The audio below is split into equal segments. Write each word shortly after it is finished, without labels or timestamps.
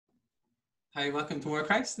Hi, welcome to More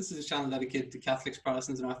Christ. This is a channel dedicated to Catholics,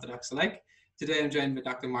 Protestants, and Orthodox alike. Today I'm joined by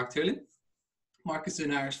Dr. Mark Dooley. Mark is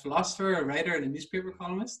an Irish philosopher, a writer, and a newspaper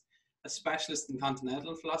columnist, a specialist in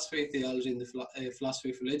continental philosophy, theology, and the philosophy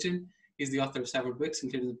of religion. He's the author of several books,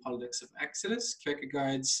 including The Politics of Exodus,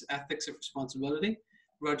 Kierkegaard's Ethics of Responsibility,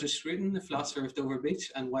 Roger Scruton, The Philosopher of Dover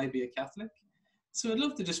Beach, and Why Be a Catholic? So I'd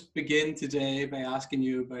love to just begin today by asking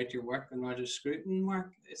you about your work on Roger Scruton,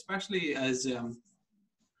 Mark, especially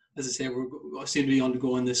as I say, we seem to be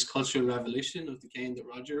undergoing this cultural revolution of the kind that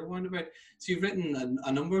Roger warned about. So you've written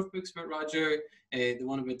a number of books about Roger, the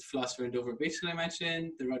one about the Philosopher of Dover Beach that I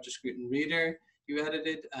mentioned, the Roger Scruton Reader you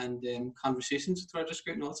edited, and Conversations with Roger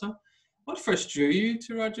Scruton also. What first drew you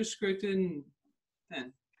to Roger Scruton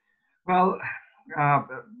then? Well,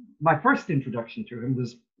 my first introduction to him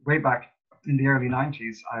was way back in the early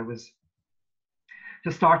 90s. I was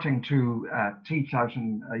just starting to teach out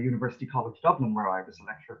in University College Dublin, where I was a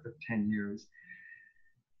lecturer for 10 years.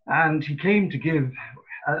 And he came to give,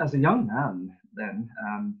 as a young man then,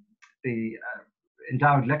 the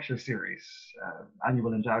endowed lecture series,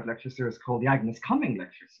 annual endowed lecture series called the Agnes Cumming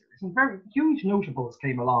Lecture Series. And very huge notables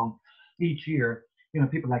came along each year, you know,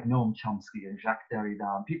 people like Noam Chomsky and Jacques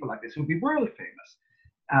Derrida, and people like this who would be world famous.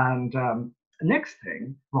 And the next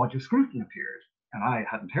thing, Roger Scruton appeared. And I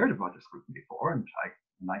hadn't heard of Roger Scruton before, and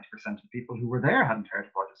 90% of the people who were there hadn't heard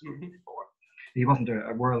of Roger Scruton before. He wasn't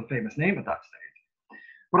a world famous name at that stage.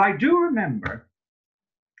 But I do remember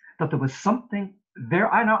that there was something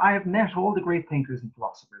there. I know I have met all the great thinkers and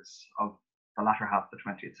philosophers of the latter half of the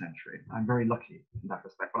 20th century. I'm very lucky in that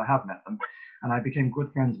respect, but I have met them, and I became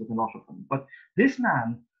good friends with a lot of them. But this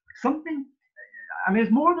man,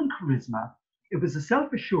 it's more than charisma. It was a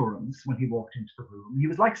self-assurance when he walked into the room. He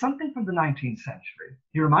was like something from the 19th century.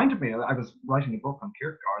 He reminded me, I was writing a book on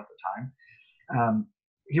Kierkegaard at the time.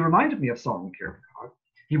 He reminded me of Soren Kierkegaard.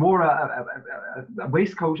 He wore a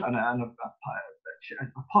waistcoat and a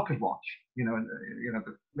pocket watch,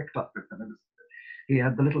 the licked up with them. He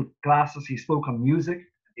had the little glasses. He spoke on music,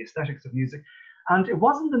 the aesthetics of music. And it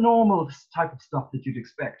wasn't the normal type of stuff that you'd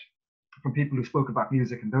expect from people who spoke about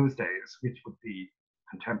music in those days, which would be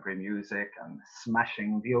contemporary music and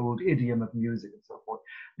smashing the old idiom of music and so forth.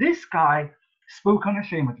 This guy spoke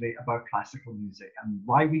unashamedly about classical music and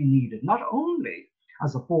why we need it, not only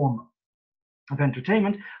as a form of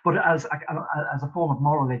entertainment, but as a form of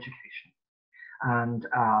moral education and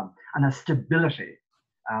a stability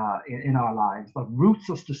in our lives that roots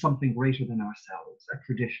us to something greater than ourselves, a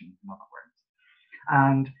tradition, in other words.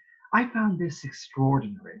 And I found this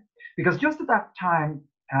extraordinary because just at that time,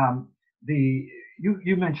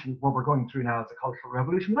 you mentioned what we're going through now as a cultural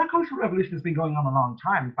revolution. That cultural revolution has been going on a long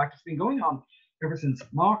time. In fact, it's been going on ever since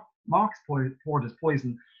Marx poured his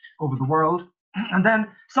poison over the world. And then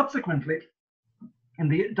subsequently, in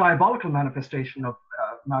the diabolical manifestation of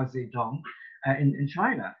Mao Zedong in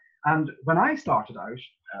China. And when I started out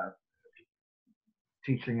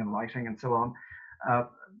teaching and writing and so on,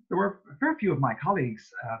 there were a fair few of my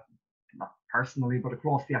colleagues, not personally, but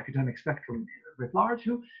across the academic spectrum writ large,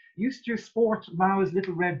 who used to sport Mao's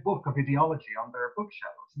little red book of ideology on their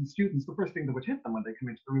bookshelves. And students, the first thing that would hit them when they come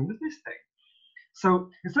into the room was this thing. So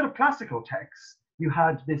instead of classical texts, you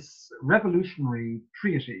had this revolutionary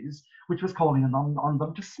treatise, which was calling on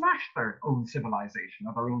them to smash their own civilization,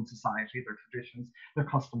 or their own society, their traditions, their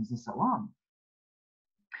customs, and so on.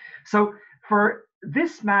 So for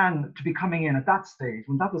this man to be coming in at that stage,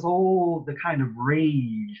 when that was all the kind of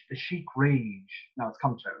rage, the chic rage, now it's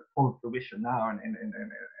come to full fruition now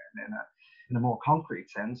in a more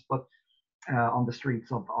concrete sense, but on the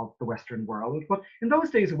streets of the Western world. But in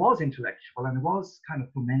those days, it was intellectual and it was kind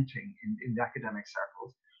of fomenting in the academic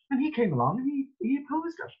circles. And he came along and he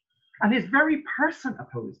opposed it. And his very person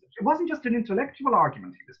opposed it. It wasn't just an intellectual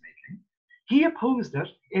argument he was making. He opposed it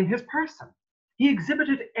in his person. He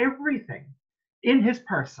exhibited everything in his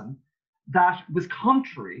person that was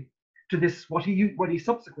contrary to this, what he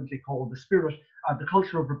subsequently called the spirit of the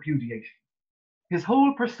culture of repudiation. His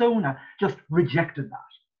whole persona just rejected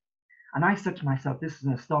that. And I said to myself, this is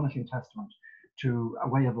an astonishing testament to a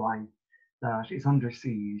way of life that is under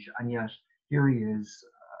siege, and yet here he is,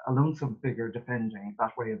 a lonesome figure defending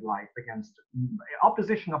that way of life against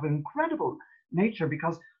opposition of an incredible nature,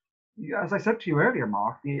 because, as I said to you earlier,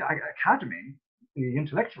 Mark, the academy, the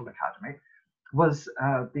intellectual academy, was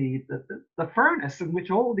the furnace in which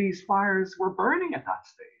all these fires were burning at that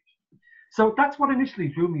stage. So that's what initially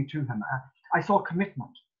drew me to him. I saw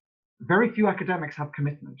commitment. Very few academics have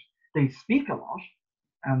commitment. They speak a lot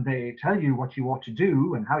and they tell you what you ought to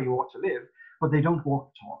do and how you ought to live, but they don't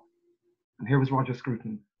walk the talk. And here was Roger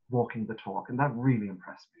Scruton walking the talk, and that really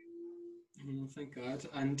impressed me. Thank God.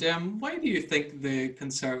 And why do you think the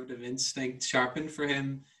conservative instinct sharpened for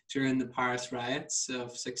him during the Paris riots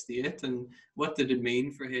of '68? And what did it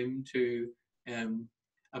mean for him to um,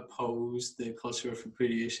 oppose the culture of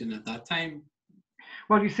repudiation at that time?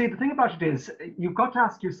 Well, you see, the thing about it is, you've got to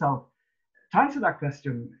ask yourself, to answer that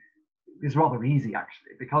question is rather easy,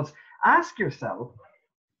 actually, because ask yourself,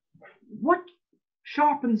 what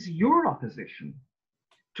sharpens your opposition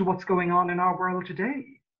to what's going on in our world today?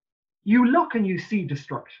 You look and you see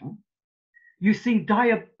destruction, you see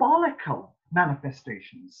diabolical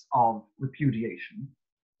manifestations of repudiation,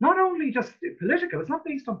 not only just political, it's not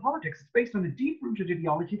based on politics, it's based on a deep-rooted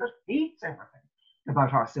ideology that hates everything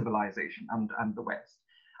about our civilization and the West,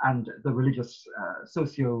 and the religious,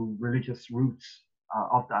 socio-religious roots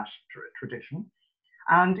of that tradition,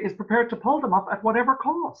 and is prepared to pull them up at whatever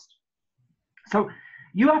cost. So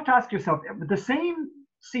you have to ask yourself, the same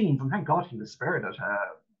scenes, and thank God he was spared it.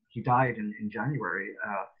 He died in January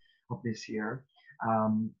of this year.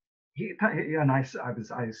 And I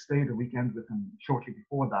stayed a weekend with him shortly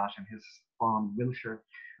before that in his farm, Wiltshire,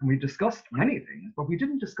 and we discussed many things, but we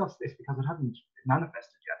didn't discuss this because it hadn't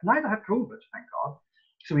manifested yet. Neither had COVID, thank God,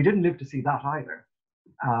 so we didn't live to see that either.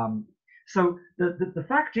 So the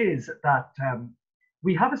fact is that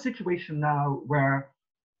we have a situation now where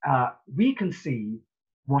we can see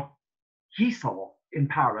what he saw in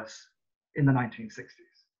Paris in the 1960s.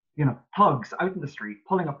 You know, thugs out in the street,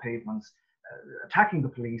 pulling up pavements, attacking the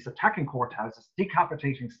police, attacking courthouses,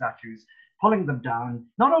 decapitating statues, pulling them down,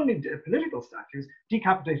 not only political statues,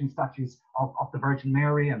 decapitating statues of the Virgin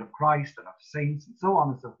Mary and of Christ and of saints and so on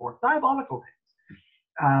and so forth, diabolical things.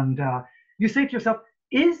 And you say to yourself,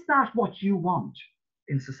 is that what you want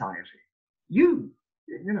in society? You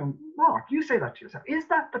know, Mark, you say that to yourself. Is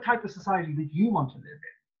that the type of society that you want to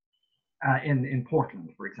live in Portland,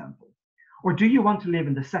 for example? Or do you want to live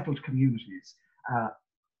in the settled communities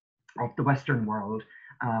of the Western world,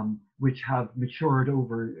 which have matured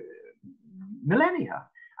over millennia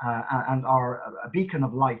and are a beacon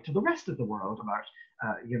of light to the rest of the world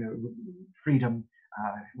about, you know, freedom,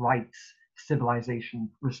 rights, civilization,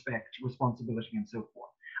 respect, responsibility, and so forth?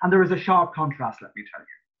 And there is a sharp contrast, let me tell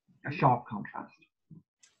you, a sharp contrast.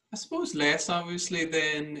 I suppose less obviously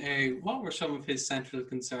than what were some of his central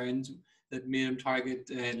concerns that made him target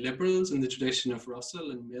liberals in the tradition of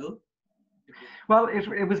Russell and Mill? Well,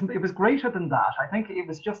 it was greater than that. I think it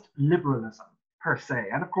was just liberalism per se.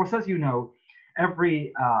 And of course, as you know,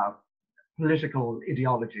 every political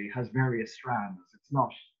ideology has various strands. It's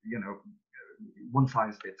not, you know, one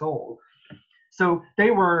size fits all. So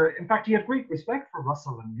they were, in fact, he had great respect for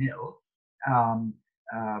Russell and Mill,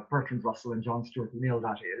 Bertrand Russell and John Stuart Mill,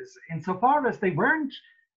 that is, insofar as they weren't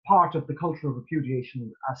part of the culture of repudiation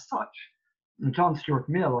as such. And John Stuart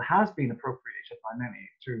Mill has been appropriated by many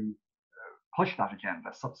to push that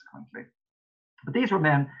agenda subsequently. But these were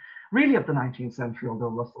men really of the 19th century, although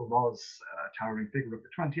Russell was a towering figure of the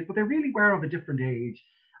 20th, but they really were of a different age.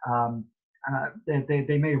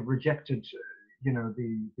 They may have rejected, you know,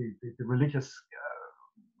 the religious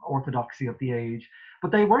orthodoxy of the age,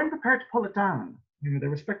 but they weren't prepared to pull it down. You know, they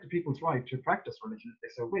respected people's right to practice religion if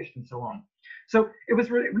they so wished, and so on. So it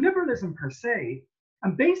was liberalism per se,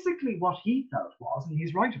 and basically what he felt was, and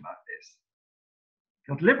he's right about this,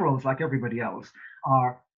 that liberals, like everybody else,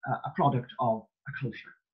 are a product of a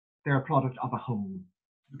culture. They're a product of a home.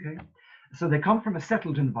 Okay, so they come from a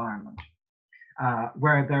settled environment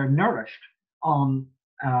where they're nourished on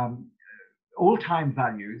old-time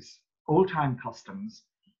values, old-time customs,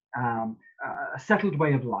 a settled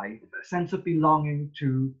way of life, a sense of belonging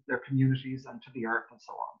to their communities and to the earth, and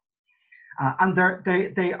so on. And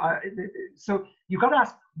they are. So you've got to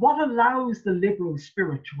ask, what allows the liberal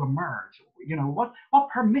spirit to emerge? You know, what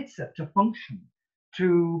permits it to function,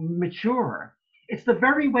 to mature? It's the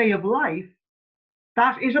very way of life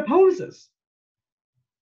that it opposes.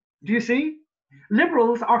 Do you see?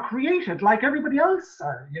 Liberals are created like everybody else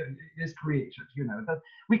is created. You know, that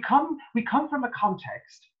we come from a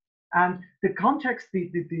context, and the context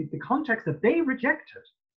that they rejected,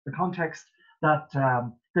 the context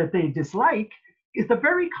that they dislike, is the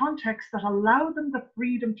very context that allowed them the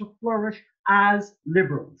freedom to flourish as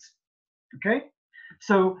liberals. Okay,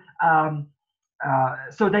 so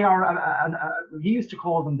so they are. He used to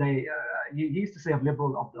call them. He used to say of the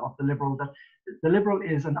liberal that the liberal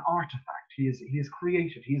is an artifact. He is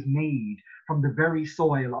created. He is made from the very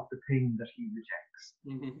soil of the thing that he rejects.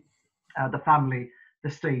 Mm-hmm. The family, the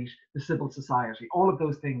state, the civil society, all of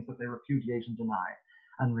those things that they repudiate and deny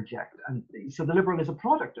and reject. And so the liberal is a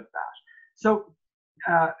product of that. So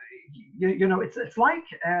you know, it's like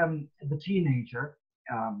the teenager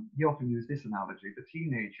he often used this analogy: the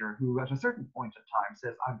teenager who, at a certain point in time,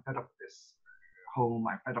 says, "I'm fed up with this home.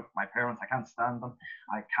 I'm fed up with my parents. I can't stand them.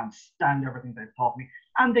 I can't stand everything they've taught me,"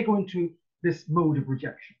 and they go into this mode of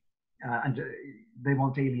rejection, and they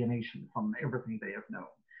want alienation from everything they have known.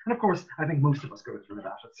 And of course, I think most of us go through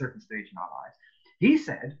that at a certain stage in our lives. He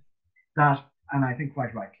said that, and I think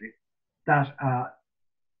quite rightly, that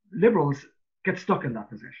liberals get stuck in that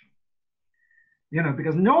position. You know,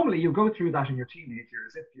 because normally you go through that in your teenage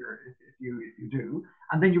years, if you do,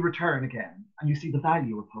 and then you return again, and you see the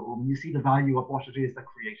value of home, and you see the value of what it is that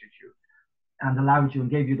created you, and allowed you and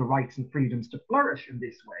gave you the rights and freedoms to flourish in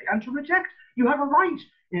this way, and to reject. You have a right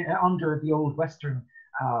under the old Western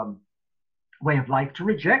way of life to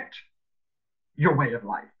reject your way of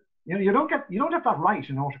life. You know, you don't have that right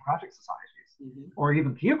in autocratic societies or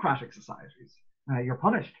even theocratic societies. You're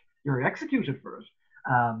punished. You're executed for it.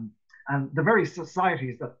 And the very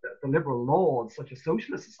societies that the liberal laws, such as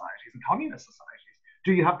socialist societies and communist societies,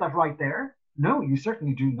 do you have that right there? No, you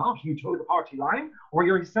certainly do not. You toe the party line, or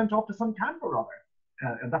you're sent off to some camp or other.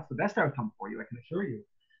 And that's the best outcome for you, I can assure you.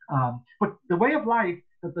 But the way of life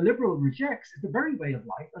that the liberal rejects is the very way of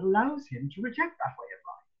life that allows him to reject that way of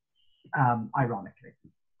life, ironically.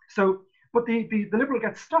 So, but the liberal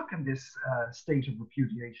gets stuck in this state of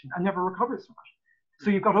repudiation and never recovers from it. So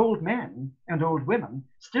you've got old men and old women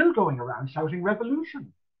still going around shouting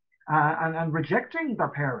revolution and rejecting their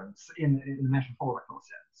parents in a metaphorical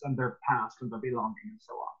sense, and their past and their belonging and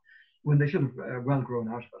so on, when they should have well grown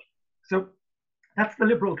out of it. So that's the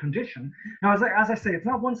liberal condition. Now, as I say, it's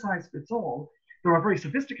not one size fits all. There are very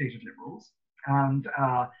sophisticated liberals, and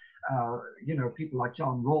you know, people like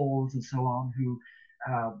John Rawls and so on, who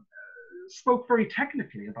spoke very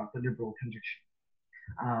technically about the liberal condition.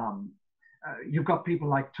 You've got people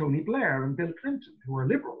like Tony Blair and Bill Clinton, who are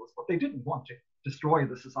liberals, but they didn't want to destroy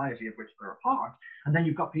the society of which they're a part. And then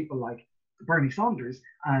you've got people like Bernie Sanders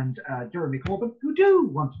and Jeremy Corbyn, who do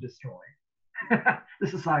want to destroy the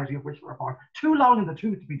society of which they're a part. Too long in the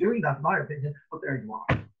tooth to be doing that, in my opinion, but there you are.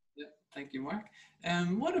 Yeah, thank you, Mark.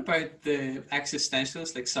 What about the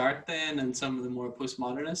existentialists like Sartre then, and some of the more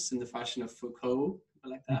postmodernists in the fashion of Foucault,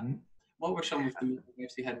 people like that? What were some of the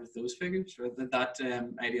moves he had with those figures, or that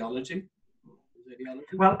ideology?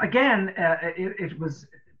 Well, again, it was,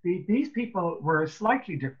 these people were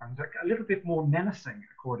slightly different, a little bit more menacing,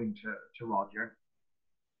 according to Roger,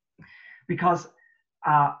 because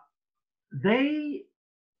they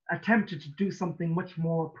attempted to do something much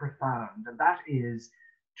more profound, and that is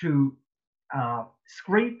to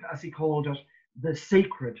scrape, as he called it, the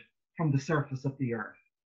sacred from the surface of the earth.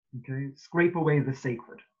 Okay, scrape away the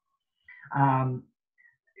sacred.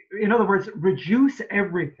 In other words, reduce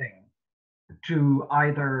everything to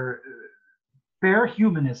either bare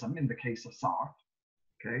humanism, in the case of Sartre.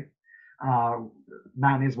 Okay,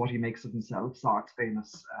 man is what he makes of himself, Sartre's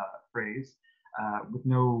famous phrase, with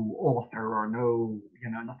no author or no,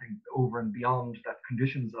 nothing over and beyond that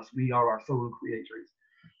conditions us. We are our sole creators.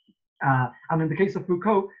 And in the case of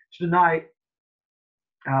Foucault, to deny,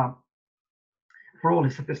 for all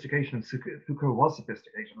his sophistication, and Foucault was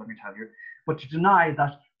sophisticated, let me tell you, but to deny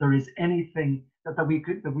that there is anything that we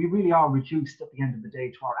really are reduced at the end of the day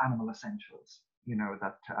to our animal essentials, and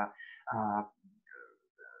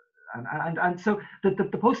so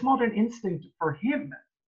the postmodern instinct for him,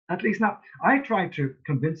 at least now, I tried to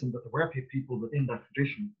convince him that there were people within that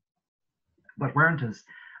tradition that weren't as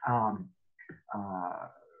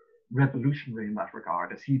revolutionary in that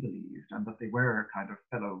regard as he believed, and that they were kind of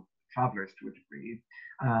fellow travelers to a degree.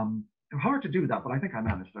 Hard to do that, but I think I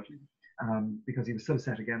managed it, because he was so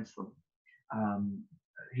set against them.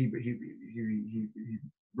 He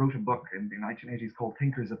wrote a book in the 1980s called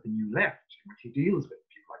Thinkers of the New Left, in which he deals with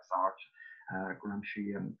people like Sartre,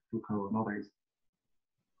 Gramsci, and Foucault, and others.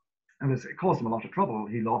 And it caused him a lot of trouble.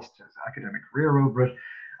 He lost his academic career over it.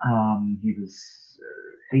 He was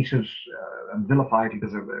hated and vilified. He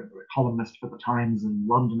was a columnist for the Times in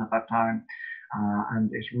London at that time.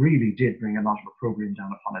 And it really did bring a lot of opprobrium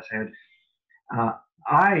down upon his head.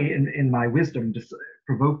 I, in my wisdom, just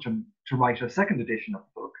provoked him to write a second edition of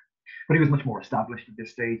the book, but he was much more established at this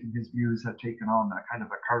stage, and his views had taken on a kind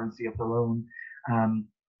of a currency of their own. And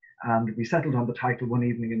we settled on the title one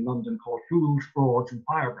evening in London called Fools, Frauds, and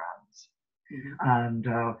Firebrands. And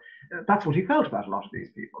that's what he felt about a lot of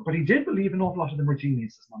these people. But he did believe an awful lot of them were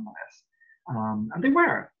geniuses nonetheless. And they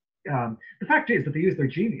were. The fact is that they used their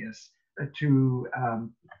genius to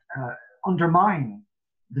undermine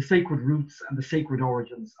the sacred roots and the sacred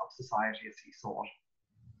origins of society as he saw it.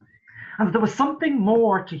 And that there was something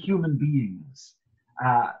more to human beings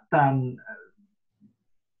than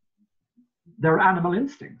their animal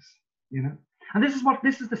instincts, And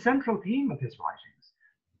this is the central theme of his writings,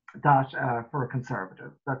 that for a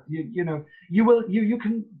conservative, that you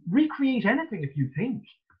can recreate anything if you think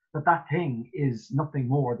that thing is nothing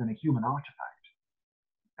more than a human artifact.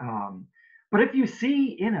 But if you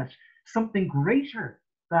see in it something greater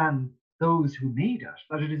than those who made it,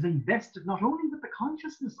 that it is invested not only with the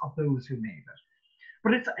consciousness of those who made it,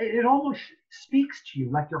 but it almost speaks to you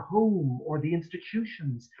like your home or the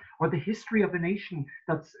institutions or the history of a nation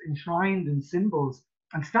that's enshrined in symbols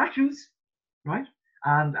and statues, right?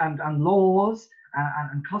 And laws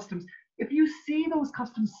and customs. If you see those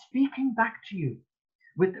customs speaking back to you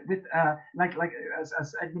with like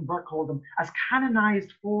as Edmund Burke called them, as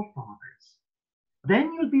canonized forefathers,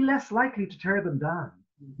 then you'll be less likely to tear them down.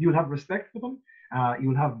 You'll have respect for them,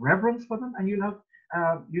 you'll have reverence for them, and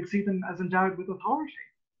you'll see them as endowed with authority,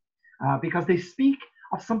 because they speak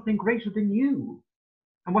of something greater than you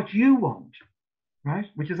and what you want, right?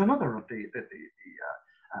 Which is another of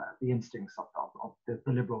the instincts of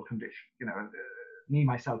the liberal condition. Me,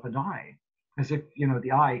 myself, and I, as if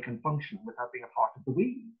the I can function without being a part of the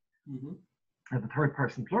we, the third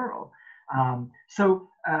person plural. So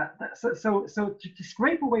to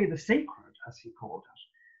scrape away the sacred, as he called it,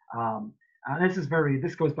 and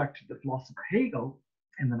this goes back to the philosopher Hegel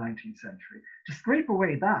in the 19th century. To scrape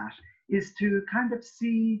away that is to kind of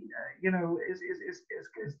see, is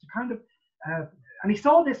to kind of, and he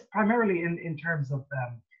saw this primarily in terms of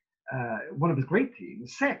one of his great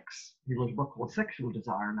themes, sex. He wrote a book called Sexual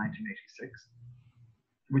Desire in 1986,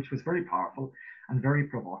 which was very powerful and very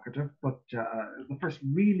provocative, but the first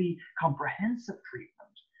really comprehensive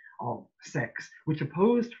treatment of sex, which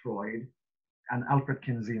opposed Freud and Alfred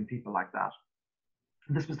Kinsey and people like that.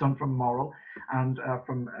 This was done from moral and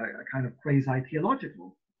from a kind of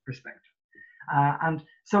quasi-theological perspective. And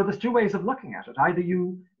so there's two ways of looking at it. Either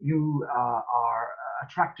you are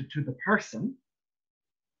attracted to the person,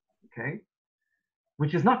 okay,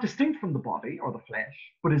 which is not distinct from the body or the flesh,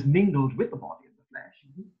 but is mingled with the body and the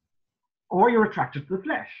flesh, or you're attracted to the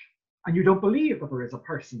flesh, and you don't believe that there is a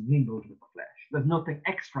person mingled with the flesh. There's nothing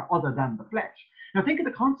extra other than the flesh. Now think of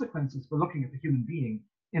the consequences for looking at the human being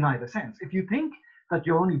in either sense. If you think that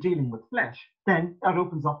you're only dealing with flesh, then that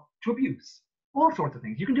opens up to abuse, all sorts of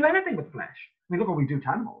things. You can do anything with flesh. I mean, look what we do to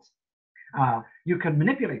animals. You can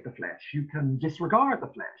manipulate the flesh. You can disregard the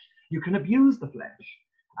flesh. You can abuse the flesh.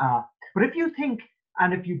 But if you think,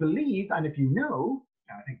 and if you believe, and if you know,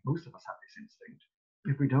 and I think most of us have this instinct,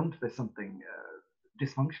 if we don't, there's something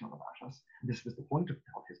dysfunctional about us. And this was the point of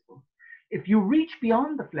his book. If you reach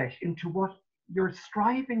beyond the flesh into what you're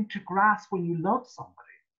striving to grasp when you love somebody,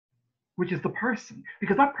 which is the person,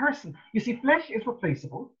 because that person, you see, flesh is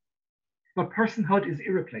replaceable, but personhood is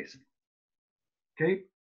irreplaceable. Okay?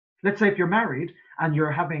 Let's say if you're married and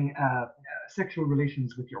you're having sexual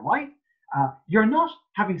relations with your wife, you're not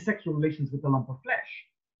having sexual relations with a lump of flesh.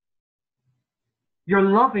 You're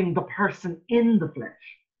loving the person in the flesh.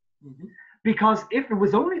 Because if it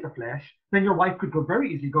was only the flesh, then your wife could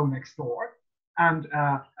very easily go next door and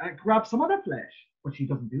grab some other flesh, but she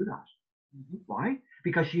doesn't do that. Why?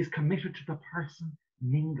 Because she's committed to the person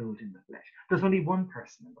mingled in the flesh. There's only one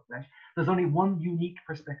person in the flesh. There's only one unique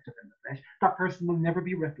perspective in the flesh. That person will never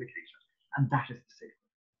be replicated, and that is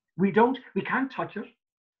the sacred. We can't touch it,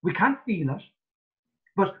 we can't feel it,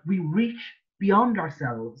 but we reach beyond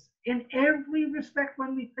ourselves in every respect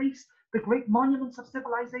when we face the great monuments of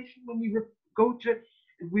civilization, when we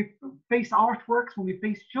face artworks, when we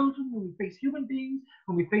face children, when we face human beings,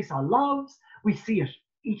 when we face our loves, we see it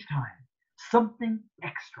each time. Something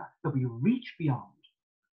extra that we reach beyond.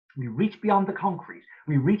 We reach beyond the concrete.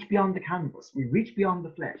 We reach beyond the canvas. We reach beyond the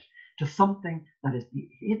flesh to something that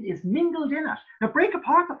is mingled in it. Now break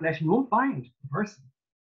apart the flesh and you won't find the person.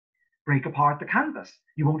 Break apart the canvas,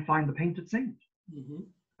 you won't find the painted saint.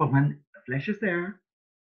 But when the flesh is there,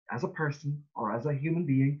 as a person or as a human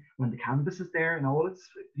being, when the canvas is there in all its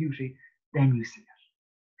beauty, then you see it.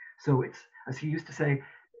 So it's, as he used to say,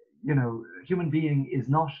 human being is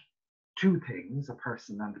not two things, a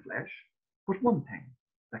person and flesh, but one thing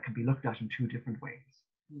that can be looked at in two different ways.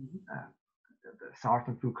 Sartre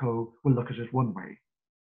and Foucault will look at it one way,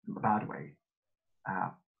 the bad way.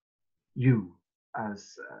 You,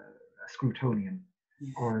 as a Scrutonian,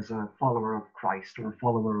 or as a follower of Christ, or a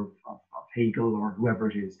follower of Hegel, or whoever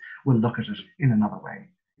it is, will look at it in another way.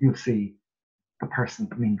 You'll see the person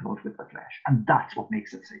mingled with the flesh, and that's what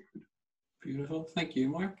makes it sacred. Beautiful, thank you,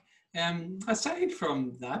 Mark. Aside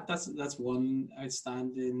from that, that's one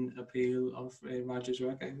outstanding appeal of Roger's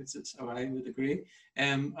work. I would agree.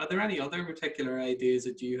 Are there any other particular ideas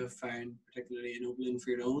that you have found particularly ennobling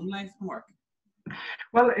for your own life and work?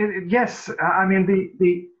 Well, yes. I mean,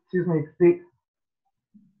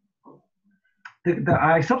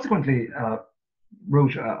 I subsequently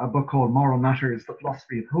wrote a book called Moral Matters, The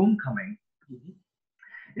Philosophy of Homecoming,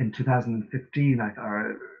 in 2015,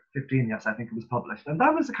 or 15, yes, I think it was published. And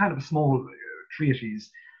that was a kind of a small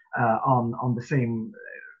treatise on the same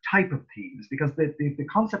type of themes, because the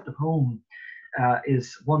concept of home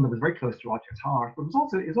is one that was very close to Roger's heart, but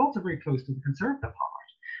is also very close to the conservative heart.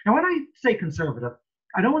 Now, when I say conservative,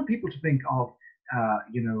 I don't want people to think of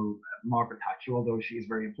Margaret Thatcher, although she is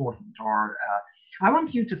very important, or I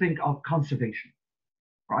want you to think of conservation,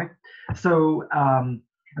 right? So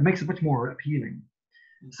it makes it much more appealing.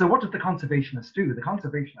 So what does the conservationist do? The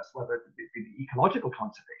conservationist, whether the ecological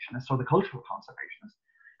conservationist or the cultural conservationist,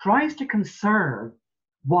 tries to conserve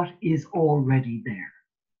what is already there,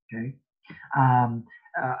 okay?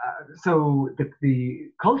 So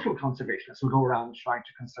the cultural conservationists will go around trying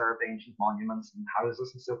to conserve ancient monuments and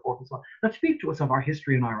houses and so forth and so on, that speak to us of our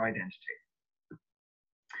history and our identity.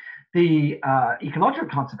 The ecological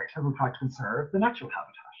conservationists will try to conserve the natural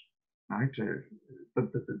habitat, right?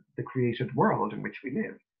 The created world in which we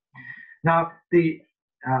live. Now, the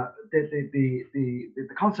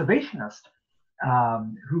conservationist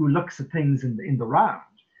who looks at things in the round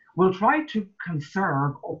will try to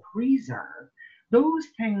conserve or preserve those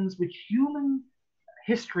things which human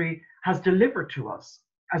history has delivered to us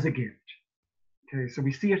as a gift. Okay, so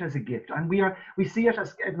we see it as a gift, and we see it,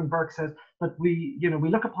 as Edmund Burke says, that we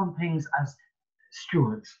look upon things as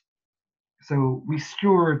stewards. So we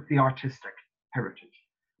steward the artistic heritage.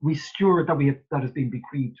 We steward that has been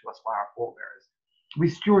bequeathed to us by our forebears. We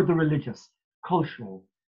steward the religious, cultural,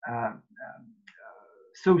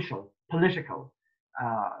 social, political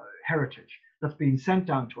heritage that's been sent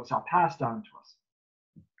down to us, or passed down to us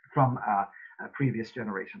from previous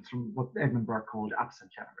generations, from what Edmund Burke called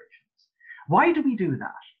absent generations. Why do we do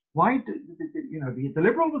that? Why do the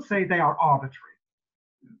liberal will say they are arbitrary,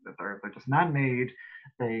 that they're just man-made,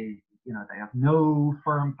 they have no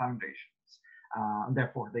firm foundations, and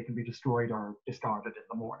therefore they can be destroyed or discarded in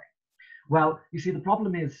the morning. Well, you see, the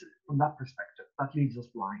problem is, from that perspective, that leaves us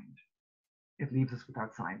blind. It leaves us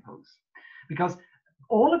without signposts, because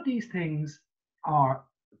all of these things are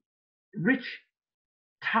rich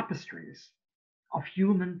tapestries of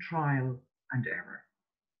human trial and error.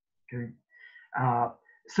 Okay,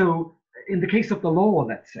 so in the case of the law,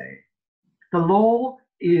 let's say, the law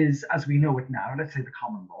is, as we know it now, let's say the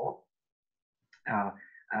common law,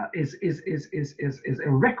 is a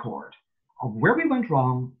record of where we went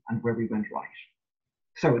wrong and where we went right.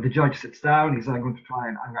 So the judge sits down, he says, I'm going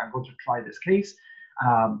to try this case.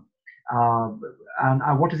 And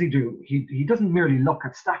what does he do? He doesn't merely look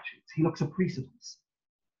at statutes, he looks at precedents.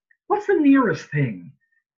 What's the nearest thing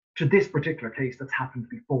to this particular case that's happened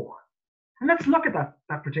before? And let's look at that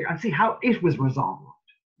particular and see how it was resolved,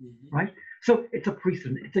 right? So it's a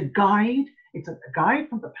precedent, it's a guide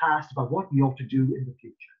from the past about what we ought to do in the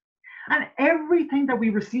future. And everything that we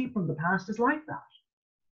receive from the past is like that.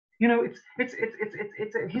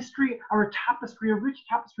 It's a history, or a tapestry, a rich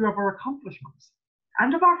tapestry of our accomplishments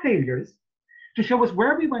and of our failures, to show us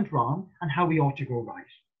where we went wrong and how we ought to go right.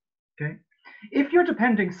 Okay? If you're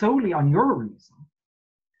depending solely on your reason,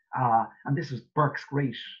 and this is Burke's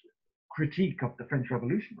great critique of the French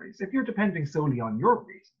revolutionaries, if you're depending solely on your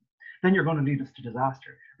reason, then you're going to lead us to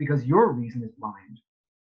disaster, because your reason is blind.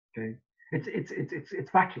 Okay?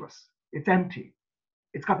 It's vacuous, it's empty,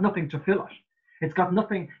 it's got nothing to fill it. It's got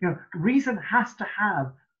nothing, reason has to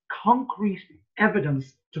have concrete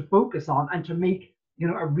evidence to focus on and to make,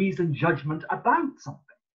 a reasoned judgment about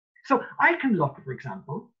something. So I can look, for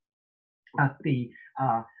example, at the,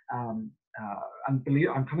 I'm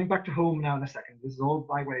coming back to home now in a second. This is all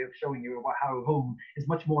by way of showing you about how home is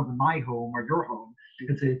much more than my home or your home.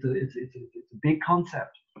 It's a big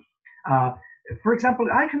concept. For example,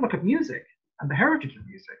 I can look at music and the heritage of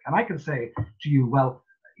music, and I can say to you, well,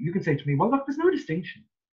 you can say to me, well, look, there's no distinction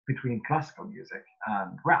between classical music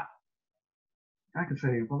and rap. I can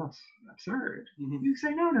say, well, that's absurd. You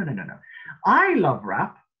say, no. I love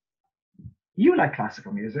rap. You like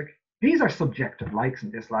classical music. These are subjective likes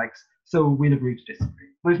and dislikes, so we'll agree to disagree.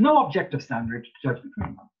 There's no objective standard to judge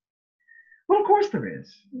between them. Well, of course there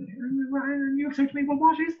is. And you say to me, well,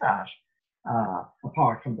 what is that?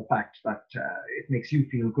 Apart from the fact that it makes you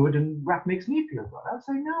feel good and rap makes me feel good. I'll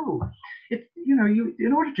say no.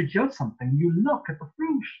 In order to judge something, you look at the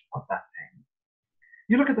fruit of that thing.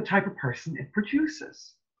 You look at the type of person it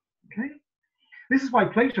produces. Okay, this is why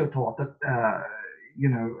Plato thought that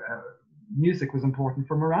music was important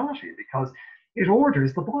for morality, because it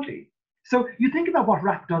orders the body. So you think about what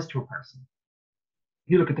rap does to a person.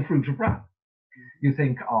 You look at the fruit of rap. You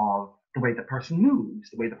think of the way the person moves,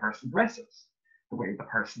 the way the person dresses, the way the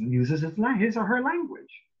person uses his or her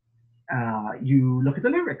language. You look at the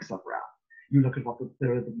lyrics of rap. You look at what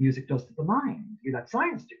the music does to the mind. You let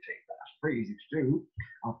science dictate that. Very easy to do.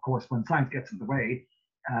 Of course, when science gets in the way,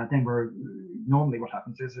 then normally what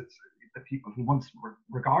happens is it's the people who once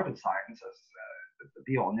regarded science as the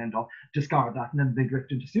be all and end all discard that, and then they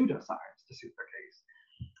drift into pseudoscience to suit their case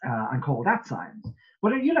and call that science.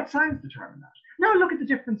 But you let science determine that. Now look at the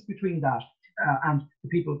difference between that and the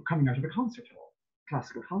people coming out of a concert hall,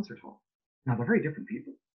 classical concert hall. Now they're very different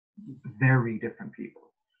people, very different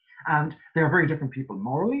people. And they are very different people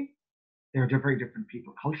morally. They are very different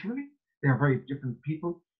people culturally. They are very different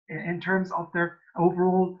people in terms of their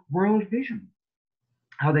overall world vision,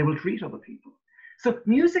 how they will treat other people. So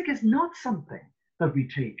music is not something that we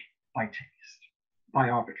take by taste, by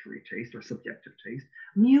arbitrary taste or subjective taste.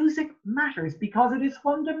 Music matters because it is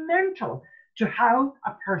fundamental to how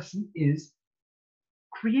a person is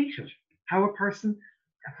created, how a person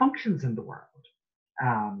functions in the world.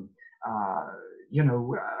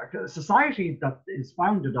 A society that is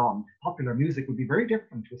founded on popular music would be very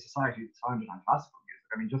different to a society that's founded on classical music.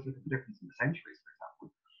 I mean, just look at the difference in the centuries, for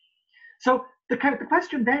example. So the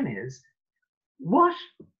question then is, what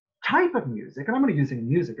type of music, and I'm only using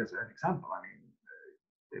music as an example. I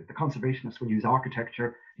mean, the conservationists will use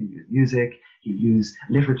architecture, he'll use music, he'll use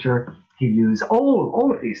literature, he'll use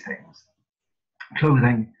all of these things,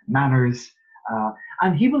 clothing, manners,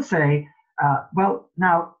 and he will say, well,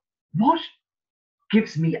 now, what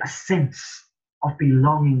gives me a sense of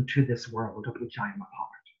belonging to this world of which I am a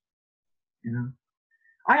part? You know,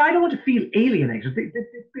 I don't want to feel alienated.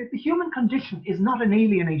 The human condition is not an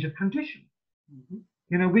alienated condition. Mm-hmm.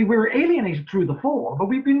 You know, we were alienated through the fall, but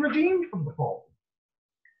we've been redeemed from the fall.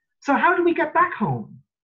 So how do we get back home?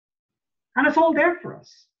 And it's all there for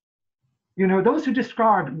us. You know, those who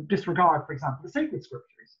disregard, for example, the sacred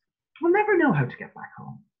scriptures will never know how to get back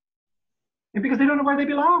home. And because they don't know where they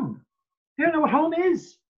belong. They don't know what home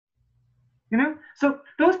is. You know? So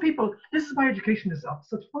those people, this is why education is of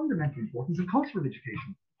such fundamental importance, in cultural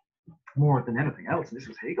education, more than anything else, and this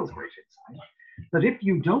was Hegel's great insight, that if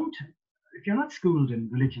you're not schooled in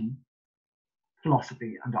religion,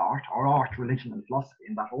 philosophy, and art, or art, religion, and philosophy,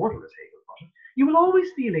 in that order as Hegel put it, you will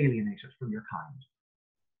always feel alienated from your kind,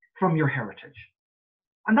 from your heritage.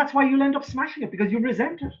 And that's why you'll end up smashing it, because you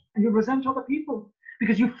resent it, and you resent other people,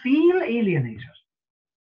 because you feel alienated.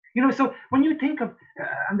 You know, so when you think of,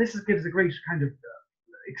 and this gives a great kind of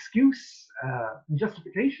excuse and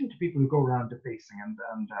justification to people who go around defacing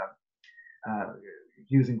and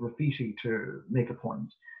using graffiti to make a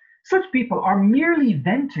point. Such people are merely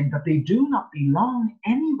venting that they do not belong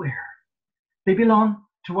anywhere. They belong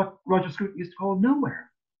to what Roger Scruton used to call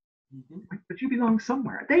nowhere. Mm-hmm. But you belong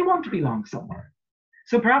somewhere. They want to belong somewhere.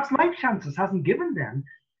 So perhaps life chances hasn't given them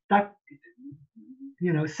that,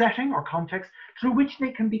 you know, setting or context through which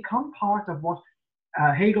they can become part of what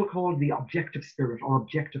Hegel called the objective spirit or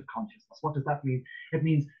objective consciousness. What does that mean? It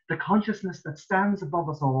means the consciousness that stands above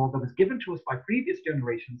us all, that was given to us by previous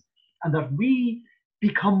generations, and that we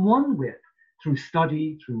become one with through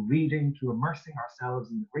study, through reading, through immersing ourselves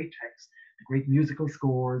in the great texts, the great musical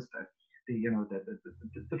scores,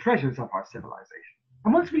 the treasures of our civilization.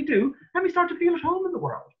 And once we do, then we start to feel at home in the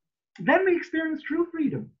world. Then we experience true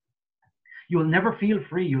freedom. You'll never feel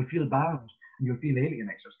free, you'll feel bound, and you'll feel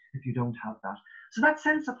alienated if you don't have that. So that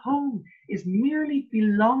sense of home is merely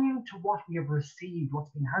belonging to what we have received,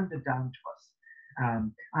 what's been handed down to us,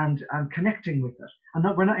 and connecting with it. And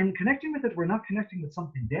that in connecting with it, we're not connecting with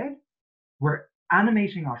something dead. We're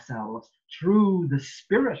animating ourselves through the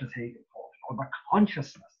spirit, as Hegel called it, or the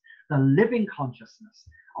consciousness, the living consciousness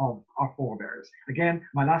of our forebears. Again,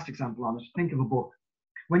 my last example on it, think of a book.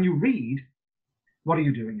 When you read, what are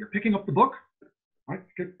you doing? You're picking up the book, right?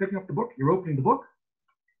 Picking up the book, you're opening the book,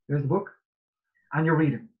 there's the book, and you're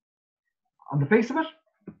reading. On the face of it,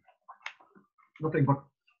 nothing but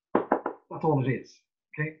that's all it is,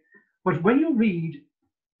 okay? But when you read,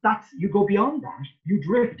 you go beyond that, you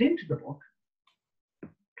drift into the book,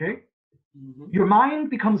 okay? Mm-hmm. Your mind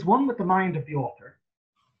becomes one with the mind of the author.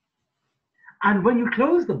 And when you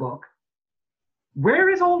close the book, where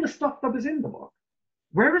is all the stuff that was in the book?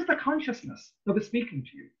 Where is the consciousness that was speaking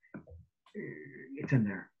to you? It's in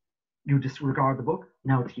there. You disregard the book,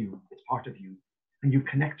 now it's you, it's part of you. And you've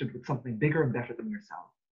connected with something bigger and better than yourself.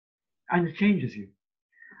 And it changes you.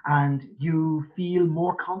 And you feel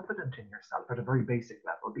more confident in yourself at a very basic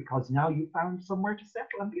level, because now you found somewhere to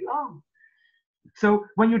settle and belong. So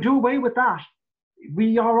when you do away with that,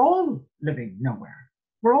 we are all living nowhere.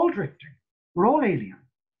 We're all drifting. We're all alien.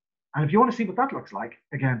 And if you want to see what that looks like,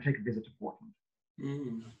 again, take a visit to Portland.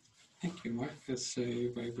 Mm. Thank you, Mark. That's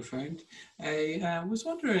very profound. I was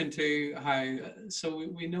wondering too how, so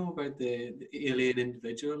we know about the alien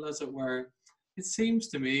individual, as it were. It seems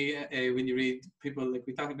to me, when you read people, like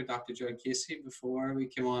we talked about Dr. Joy Casey before we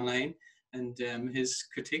came online, and his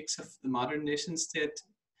critiques of the modern nation state,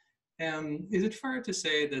 is it fair to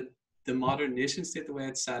say that the modern nation state, the way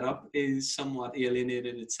it's set up, is somewhat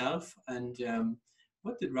alienated itself? And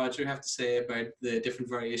what did Roger have to say about the different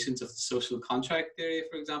variations of the social contract theory,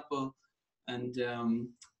 for example, and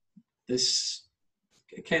this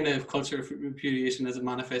kind of culture of repudiation as it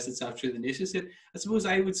manifests itself through the nation state? I suppose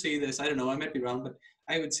I would see this, I don't know, I might be wrong, but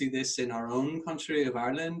I would see this in our own country of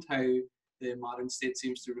Ireland, how the modern state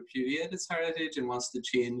seems to repudiate its heritage and wants to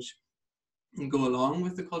change and go along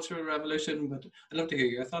with the cultural revolution. But I'd love to hear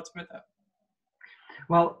your thoughts about that.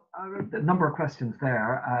 Well, a number of questions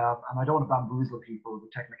there, and I don't want to bamboozle people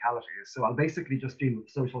with technicalities, so I'll basically just deal with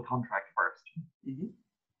social contract first. Mm-hmm.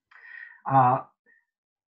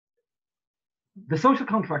 The social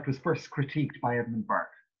contract was first critiqued by Edmund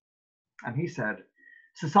Burke, and he said,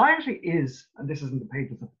 society is, and this is in the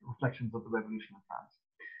pages of Reflections of the Revolution in France,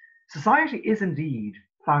 society is indeed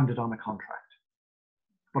founded on a contract,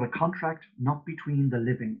 but a contract not between the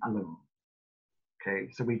living alone.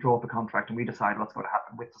 Okay, so we draw up a contract and we decide what's going to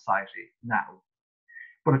happen with society now,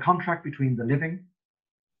 but a contract between the living,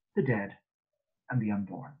 the dead, and the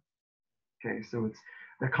unborn. Okay, so it's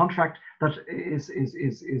the contract that is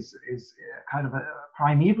kind of a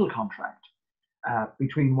primeval contract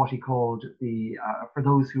between what he called the for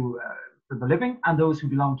those who for the living and those who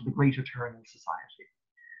belong to the great eternal society.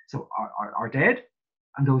 So our dead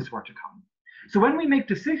and those who are to come. So when we make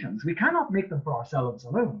decisions, we cannot make them for ourselves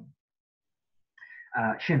alone.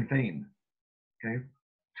 Sinn Féin, okay?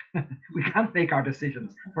 We can't make our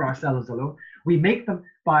decisions for ourselves alone. We make them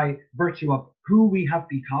by virtue of who we have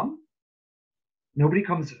become. Nobody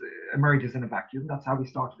emerges in a vacuum. That's how we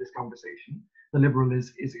started this conversation. The liberal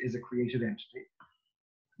is a created entity.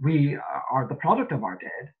 We are the product of our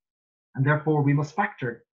dead, and therefore we must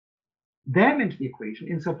factor them into the equation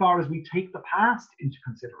insofar as we take the past into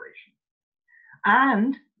consideration.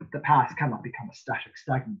 And the past cannot become a static,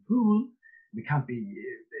 stagnant pool. We can't be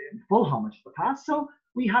in full homage to the past, so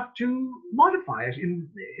we have to modify it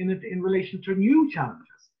in relation to new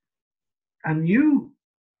challenges and new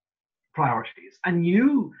priorities and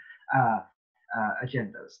new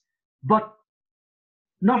agendas. But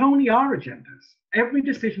not only our agendas, every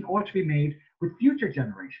decision ought to be made with future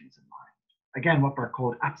generations in mind. Again, what are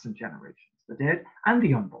called absent generations, the dead and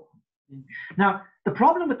the unborn. Mm-hmm. Now, the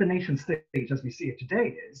problem with the nation state as we see it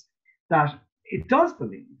today is that it does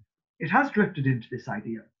believe, it has drifted into this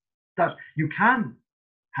idea that you can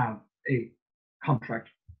have a contract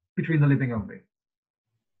between the living only.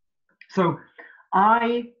 So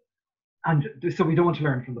so we don't want to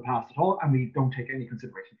learn from the past at all, and we don't take any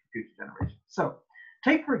consideration for future generations. So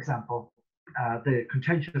take, for example, the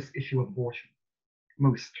contentious issue of abortion,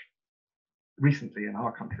 most recently in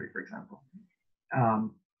our country, for example.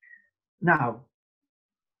 Now,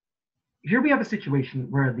 here we have a situation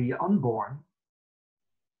where the unborn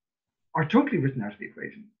are totally written out of the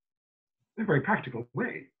equation in a very practical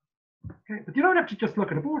way. Okay? But you don't have to just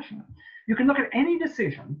look at abortion. You can look at any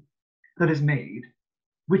decision that is made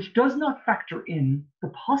which does not factor in the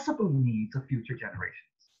possible needs of future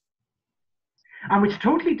generations and which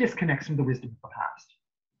totally disconnects from the wisdom of the past.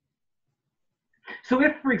 So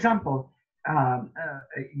if, for example,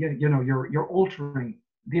 you're altering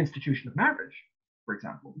the institution of marriage, for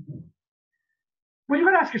example, well, you've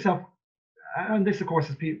got to ask yourself, and this, of course,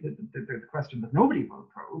 is the question that nobody will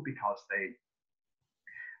probe because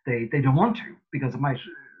they don't want to, because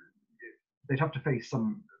they'd have to face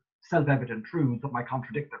some self-evident truths that might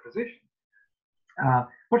contradict their position.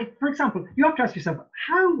 But for example, you have to ask yourself,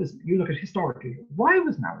 you look at historically, why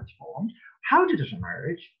was marriage formed? How did it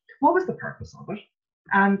emerge? What was the purpose of it?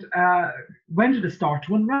 And when did it start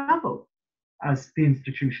to unravel as the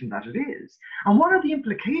institution that it is? And what are the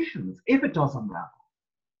implications if it does unravel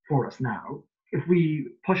for us now, if we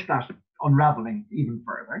push that unraveling even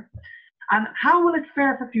further? And how will it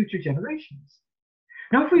fare for future generations?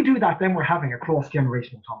 Now, if we do that, then we're having a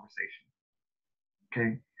cross-generational conversation,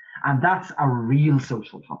 okay? And that's a real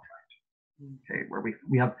social contract, okay? Where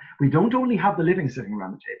we don't only have the living sitting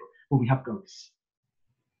around the table, but we have ghosts,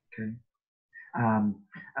 okay?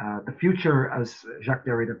 The future, as Jacques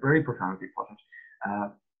Derrida very profoundly put it,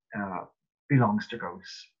 belongs to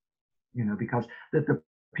ghosts, because the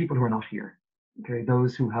people who are not here, okay,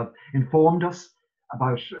 those who have informed us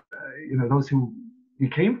about, those who we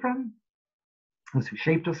came from, those who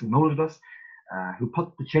shaped us and molded us, who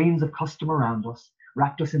put the chains of custom around us,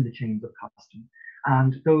 wrapped us in the chains of custom.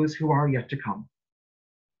 and those who are yet to come.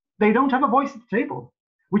 They don't have a voice at the table,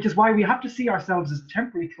 which is why we have to see ourselves as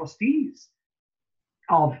temporary trustees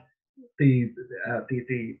of the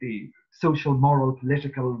social, moral,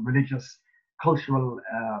 political, religious, cultural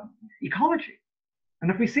ecology.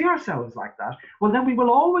 And if we see ourselves like that, well, then we will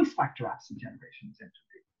always factor absent generations into it.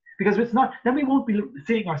 Because it's not, then we won't be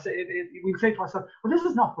seeing ourselves, we'll say to ourselves, well, this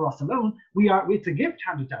is not for us alone. It's a gift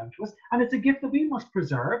handed down to us, and it's a gift that we must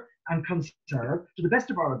preserve and conserve to the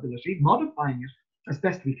best of our ability, modifying it as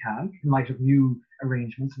best we can in light of new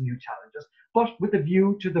arrangements and new challenges, but with a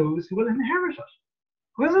view to those who will inherit it.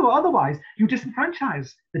 Because otherwise, you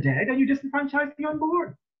disenfranchise the dead and you disenfranchise the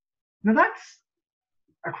unborn. Now that's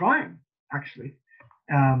a crime, actually.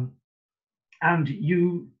 And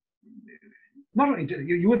you not only do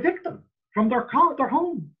you evict them from their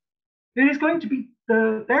home. It is going to be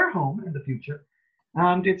their home in the future,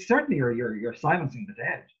 and it's certainly you're silencing the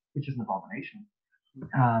dead, which is an abomination.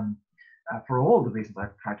 For all the reasons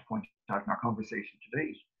I've tried to point out in our conversation to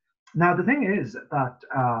date. Now the thing is that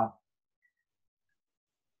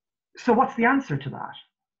so what's the answer to that?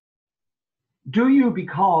 Do you,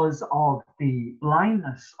 because of the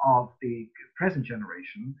blindness of the present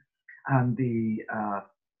generation and the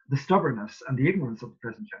stubbornness and the ignorance of the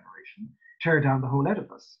present generation, tear down the whole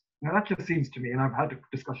edifice? Now that just seems to me, and I've had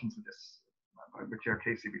discussions with this with Ger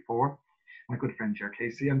Casey before, my good friend Ger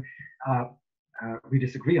Casey, and we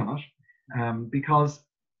disagree on it because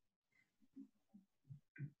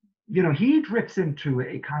he drifts into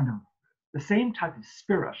a kind of the same type of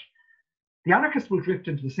spirit. The anarchist will drift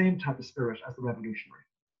into the same type of spirit as the revolutionary.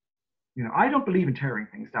 I don't believe in tearing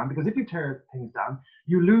things down, because if you tear things down,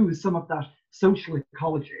 you lose some of that social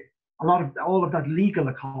ecology, all of that legal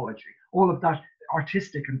ecology, all of that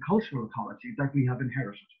artistic and cultural ecology that we have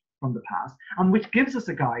inherited from the past, and which gives us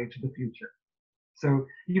a guide to the future. So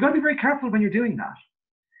you've got to be very careful when you're doing that.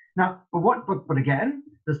 Now, but again,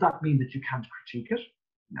 does that mean that you can't critique it?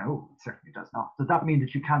 No, it certainly does not. Does that mean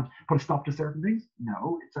that you can't put a stop to certain things?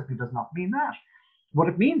 No, it certainly does not mean that. What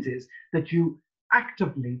it means is that you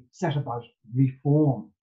actively set about reform.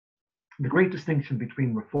 The great distinction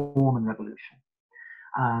between reform and revolution.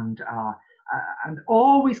 And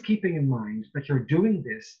always keeping in mind that you're doing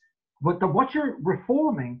this, but that what you're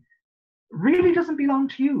reforming really doesn't belong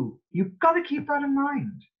to you. You've got to keep that in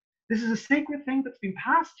mind. This is a sacred thing that's been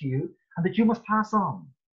passed to you and that you must pass on.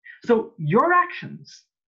 So your actions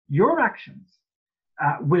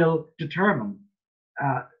will determine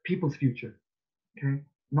people's future, okay?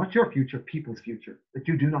 Not your future, people's future, that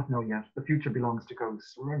you do not know yet. The future belongs to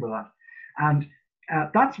ghosts, remember that. And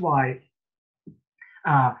that's why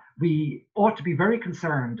we ought to be very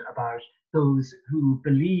concerned about those who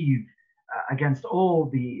believe against all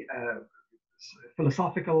the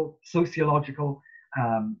philosophical, sociological,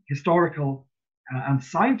 historical, and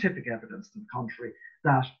scientific evidence to the contrary,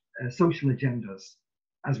 that social agendas,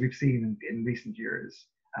 as we've seen in recent years,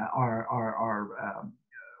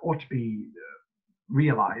 ought to be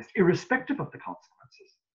realized, irrespective of the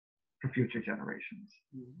consequences for future generations.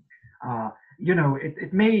 I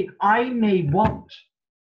may want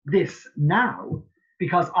this now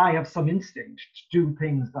because I have some instinct to do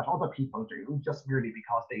things that other people do just merely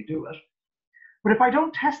because they do it. But if I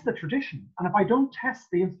don't test the tradition, and if I don't test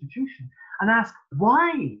the institution and ask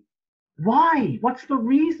why? What's the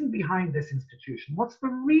reason behind this institution? What's the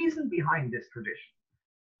reason behind this tradition?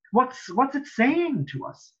 What's it saying to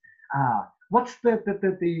us? What's the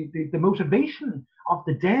motivation of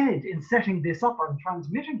the dead in setting this up and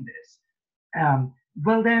transmitting this?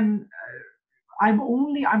 Well then,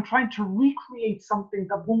 I'm trying to recreate something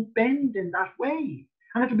that won't bend in that way,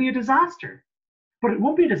 and it'll be a disaster. But it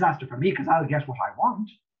won't be a disaster for me because I'll get what I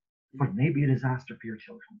want. But it may be a disaster for your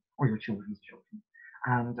children or your children's children.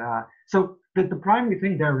 And so the primary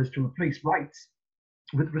thing there is to replace rights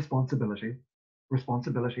with responsibility.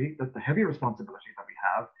 Responsibility, that's the heavy responsibility that we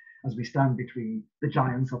have as we stand between the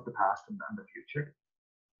giants of the past and the future,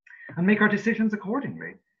 and make our decisions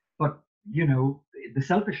accordingly. But the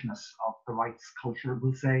selfishness of the rights culture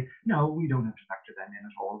will say, no, we don't have to factor them in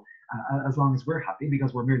at all, as long as we're happy,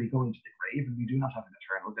 because we're merely going to the grave and we do not have an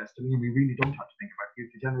eternal destiny, and we really don't have to think about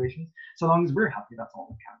future generations. So long as we're happy, that's all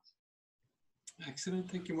that counts. Excellent,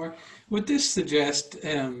 thank you, Mark. Would this suggest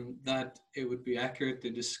that it would be accurate to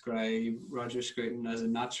describe Roger Scruton as a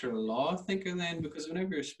natural law thinker then? Because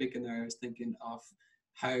whenever you're speaking there, I was thinking of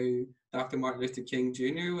how Dr. Martin Luther King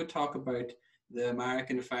Jr. would talk about the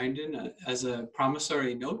American founding as a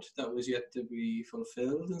promissory note that was yet to be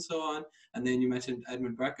fulfilled and so on. And then you mentioned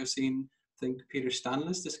Edmund Burke. I think Peter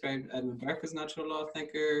Stanlis described Edmund Burke as a natural law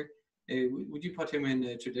thinker. Would you put him in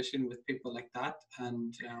a tradition with people like that?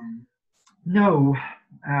 And No,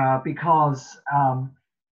 because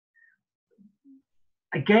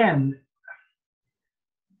again,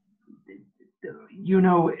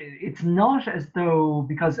 it's not as though,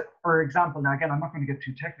 because, for example, now again, I'm not going to get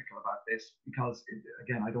too technical about this because,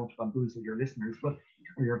 again, I don't bamboozle your listeners,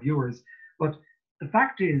 or your viewers, but the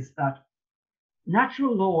fact is that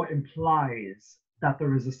natural law implies that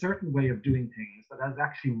there is a certain way of doing things that is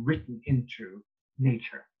actually written into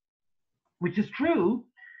nature, which is true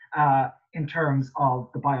in terms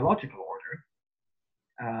of the biological order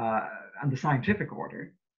and the scientific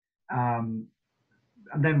order. And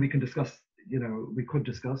then we can discuss, we could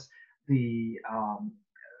discuss the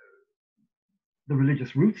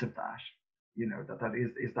religious roots of that. That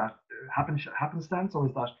is that happenstance, or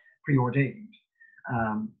is that preordained,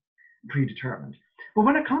 predetermined? But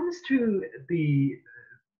when it comes to the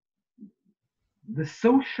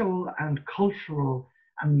social and cultural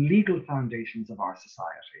and legal foundations of our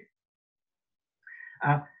society,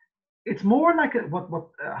 it's more like what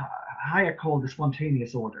Hayek called the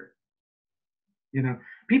spontaneous order.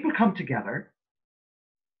 People come together,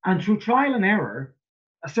 and through trial and error,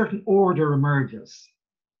 a certain order emerges.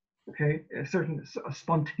 Okay, it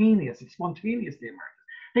spontaneously emerges.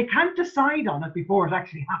 They can't decide on it before it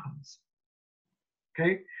actually happens.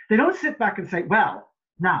 Okay, they don't sit back and say, well,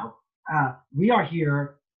 now we are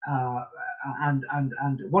here, and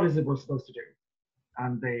what is it we're supposed to do?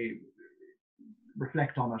 And they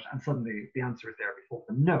reflect on it, and suddenly the answer is there before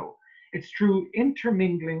them. No, it's through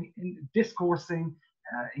intermingling, discoursing,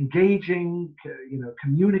 engaging,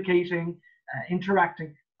 communicating,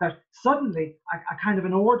 interacting, that suddenly a kind of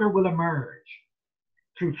an order will emerge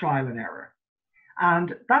through trial and error.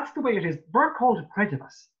 And that's the way it is. Burke called it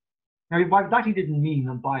prejudice. Now, by that he didn't mean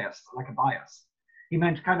unbiased, like a bias. He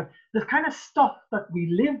meant kind of this kind of stuff that we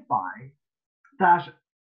live by, that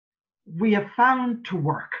we have found to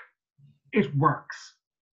work. It works.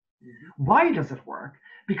 Why does it work?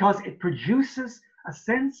 Because it produces a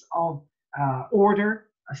sense of order,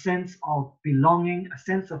 a sense of belonging, a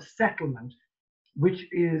sense of settlement, which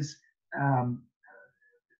is,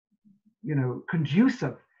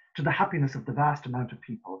 conducive to the happiness of the vast amount of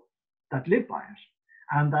people that live by it,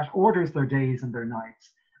 and that orders their days and their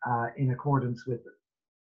nights in accordance with,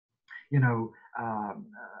 and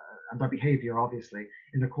their behavior, obviously,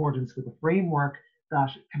 in accordance with a framework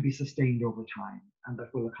that can be sustained over time and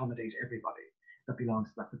that will accommodate everybody that belongs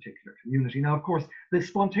to that particular community. Now, of course, the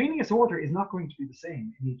spontaneous order is not going to be the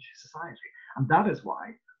same in each society, and that is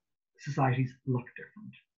why societies look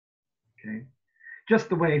different. Okay, just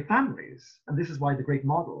the way families, and this is why the great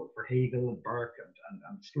model for Hegel and Burke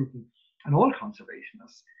and Scruton and all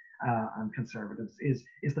conservationists and conservatives is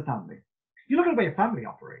the family. You look at the way a family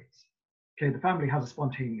operates. Okay, the family has a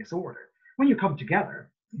spontaneous order. When you come together,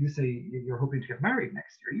 you say you're hoping to get married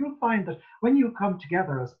next year, you'll find that when you come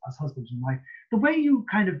together as husband and wife, the way you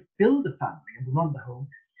kind of build a family and run the home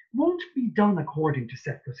won't be done according to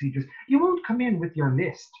set procedures. You won't come in with your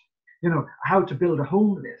list, how to build a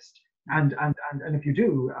home list. And if you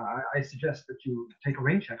do, I suggest that you take a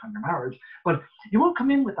rain check on your marriage, but you won't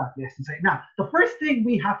come in with that list and say, now, the first thing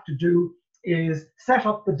we have to do is set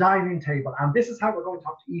up the dining table, and this is how we're going to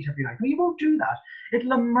have to eat every night. No, you won't do that.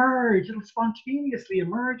 It'll emerge, it'll spontaneously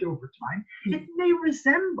emerge over time. It may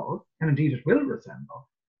resemble, and indeed it will resemble,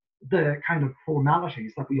 the kind of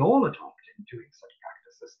formalities that we all adopt in doing such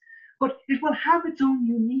practices, but it will have its own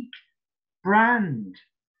unique brand,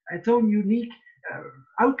 its own unique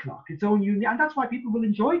outlook, its own unique, and that's why people will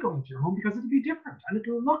enjoy going to your home, because it'll be different, and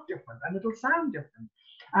it'll look different, and it'll sound different,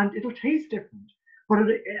 and it'll taste different. But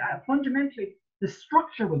fundamentally, the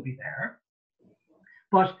structure will be there,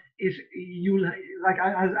 but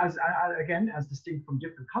again, as distinct from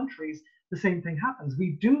different countries, the same thing happens.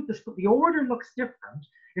 We do this, but the order looks different.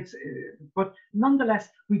 But nonetheless,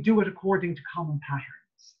 we do it according to common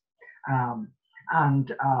patterns.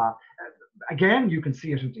 Again, you can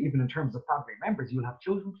see it even in terms of family members. You'll have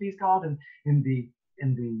children, please God, and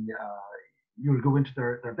you'll go into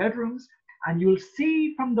their bedrooms, and you'll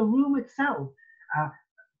see from the room itself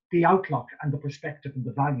the outlook and the perspective and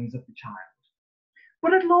the values of the child.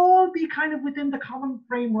 But it'll all be kind of within the common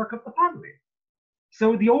framework of the family.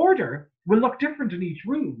 So the order will look different in each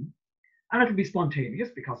room, and it'll be spontaneous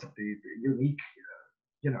because of the unique,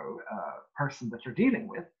 person that you're dealing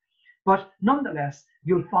with. But nonetheless,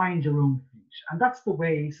 you'll find your own feet, and that's the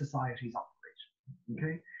way societies operate.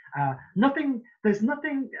 Okay, there's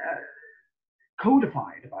nothing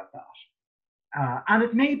codified about that, and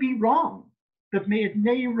it may be wrong. It may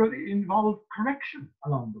involve correction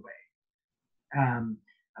along the way.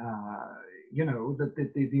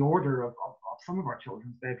 The order of some of our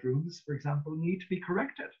children's bedrooms, for example, need to be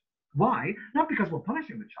corrected. Why? Not because we're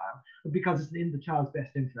punishing the child, but because it's in the child's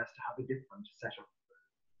best interest to have a different set of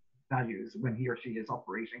values when he or she is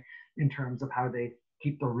operating in terms of how they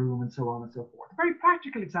keep their room and so on and so forth. A very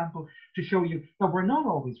practical example to show you that we're not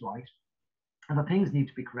always right and that things need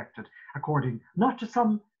to be corrected according not to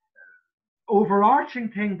some overarching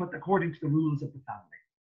thing, but according to the rules of the family.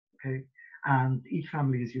 Okay, and each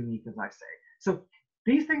family is unique, as I say. So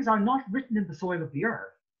these things are not written in the soil of the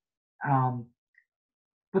earth,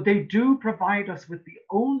 but they do provide us with the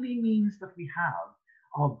only means that we have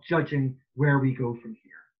of judging where we go from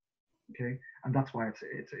here. Okay, and that's why it's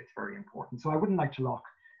very important. So I wouldn't like to lock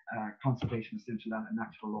conservationists into that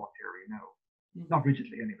natural law theory, no, not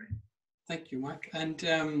rigidly anyway. Thank you, Mark. And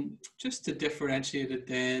just to differentiate it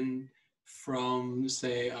then from,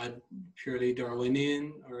 say, a purely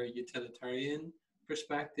Darwinian or a utilitarian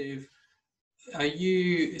perspective, are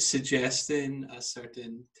you suggesting a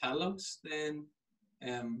certain telos then,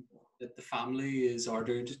 that the family is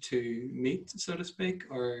ordered to meet, so to speak,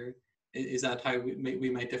 or is that how we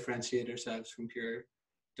might differentiate ourselves from pure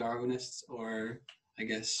Darwinists, or I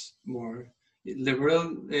guess more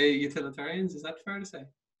liberal utilitarians? Is that fair to say?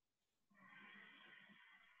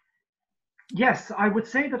 Yes, I would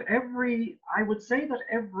say that every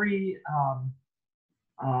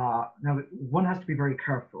now one has to be very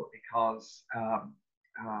careful because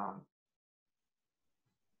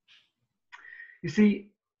you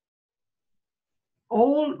see,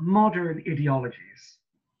 all modern ideologies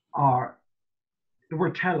are, the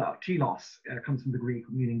word telos comes from the Greek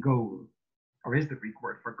meaning goal, or is the Greek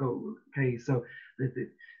word for goal. Okay, so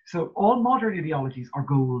so all modern ideologies are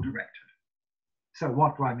goal directed. So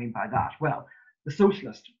what do I mean by that? Well, the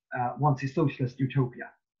socialist wants a socialist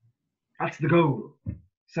utopia. That's the goal.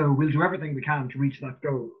 So we'll do everything we can to reach that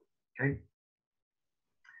goal. Okay.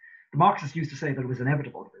 The Marxists used to say that it was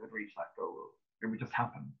inevitable that they would reach that goal. It would just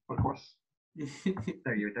happen. But of course,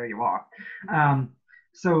 there you are.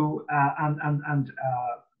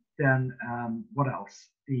 Then what else?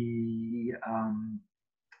 The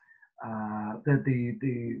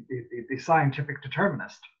scientific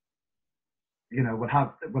determinist, you know, will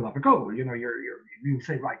have a goal. You know, you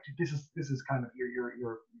say, right, this is kind of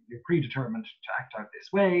you're predetermined to act out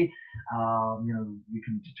this way. You know, you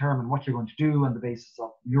can determine what you're going to do on the basis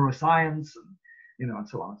of neuroscience, and you know, and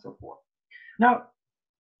so on and so forth. Now,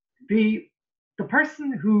 the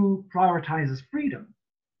person who prioritizes freedom,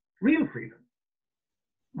 real freedom,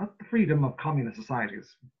 not the freedom of communist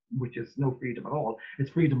societies, which is no freedom at all.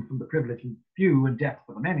 It's freedom from the privileged few and depth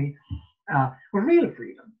of the many, but real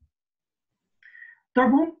freedom. There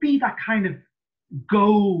won't be that kind of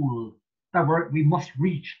goal that we must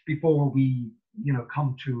reach before we, you know,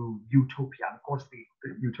 come to utopia. And of course, the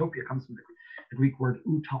utopia comes from the Greek word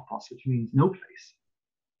utopos, which means no place.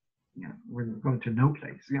 You know, we're going to no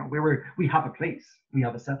place. You know, we have a place, we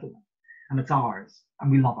have a settlement, and it's ours, and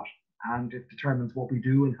we love it, and it determines what we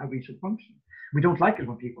do and how we should function. We don't like it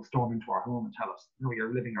when people storm into our home and tell us, no,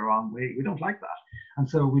 you're living a wrong way. We don't like that. And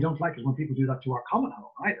so we don't like it when people do that to our common home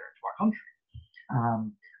either, to our country,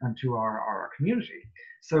 and to our community.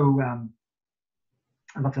 So,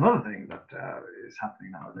 and that's another thing that is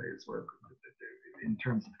happening nowadays, where in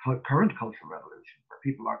terms of the current cultural revolution, where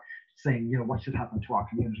people are saying, you know, what should happen to our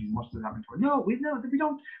communities, what should happen to our, no, we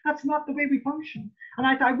don't, that's not the way we function. And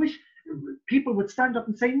I wish people would stand up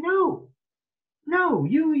and say, no,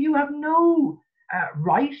 you have no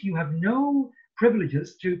right, you have no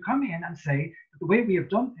privileges to come in and say that the way we have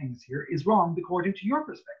done things here is wrong according to your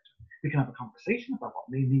perspective. We can have a conversation about what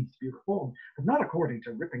needs to be reformed, but not according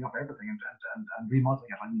to ripping up everything and remodeling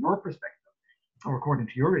it on your perspective or according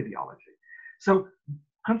to your ideology. So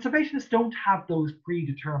conservationists don't have those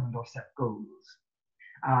predetermined or set goals.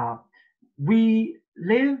 We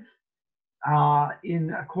live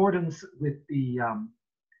in accordance with the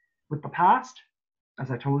past, as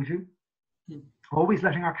I told you, always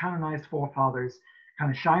letting our canonized forefathers kind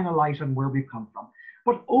of shine a light on where we've come from,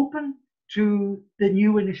 but open to the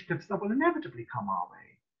new initiatives that will inevitably come our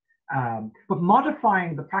way, but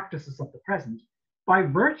modifying the practices of the present by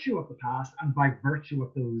virtue of the past and by virtue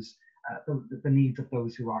of those the needs of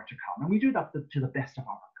those who are to come. And we do that to the best of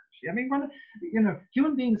our ability. I mean, you know,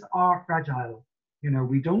 human beings are fragile. You know,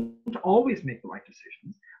 we don't always make the right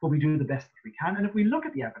decisions, but we do the best that we can. And if we look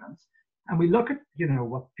at the evidence and we look at, you know,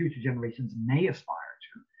 what future generations may aspire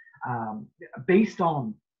to, based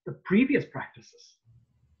on the previous practices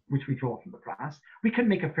which we draw from the past, we can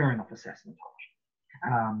make a fair enough assessment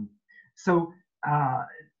of it.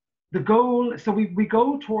 The goal, so we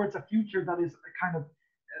go towards a future that is a kind of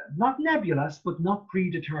not nebulous, but not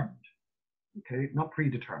predetermined. Okay, not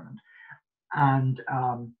predetermined. And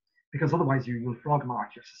because otherwise you'll frog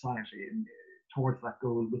march your society towards that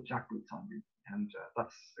goal with jackboots on you, and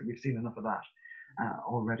we've seen enough of that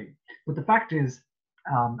already. But the fact is,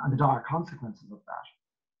 and the dire consequences of that.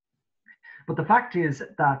 But the fact is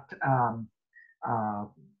that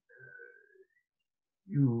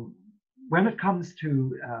when it comes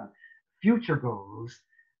to future goals,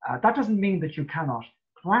 that doesn't mean that you cannot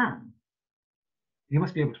plan. You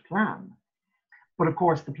must be able to plan. But of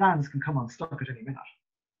course, the plans can come unstuck at any minute,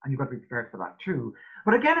 and you've got to be prepared for that too.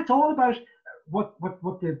 But again, it's all about what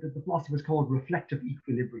the philosophers called reflective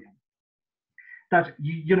equilibrium. That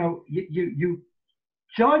you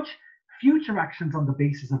judge future actions on the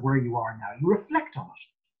basis of where you are now. You reflect on it.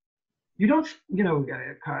 You don't,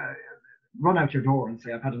 run out your door and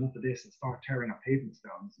say, I've had enough of this, and start tearing up pavement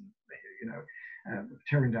stones and,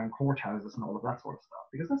 tearing down courthouses and all of that sort of stuff.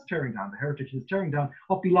 Because that's tearing down the heritage. It's tearing down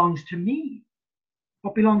what belongs to me.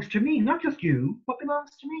 What belongs to me, not just you, what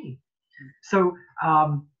belongs to me. So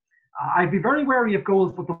I'd be very wary of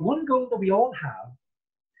goals, but the one goal that we all have,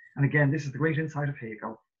 and again, this is the great insight of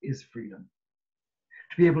Hegel, is freedom.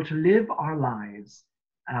 To be able to live our lives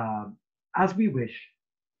as we wish,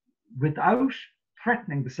 without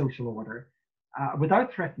threatening the social order,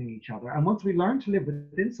 without threatening each other. And once we learn to live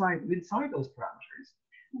inside those parameters,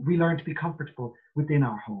 we learn to be comfortable within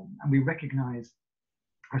our home, and we recognize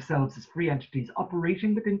ourselves as free entities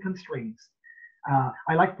operating within constraints.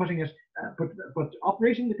 I like putting it, but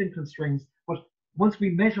operating within constraints, but once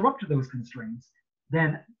we measure up to those constraints,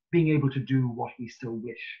 then being able to do what we still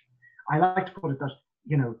wish. I like to put it that,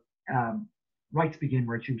 rights begin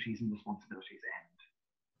where duties and responsibilities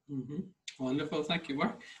end. Mm-hmm. Wonderful, thank you,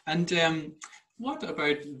 Mark. And what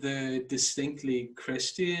about the distinctly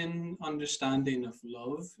Christian understanding of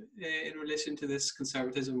love in relation to this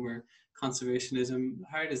conservatism or conservationism?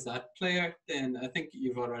 How does that play out then? I think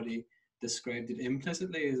you've already described it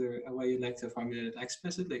implicitly. Is there a way you'd like to formulate it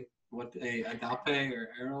explicitly? What agape or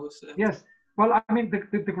eros? Yes. Well, I mean,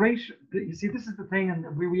 the great, you see, this is the thing, and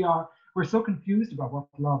we're so confused about what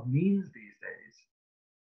love means these days.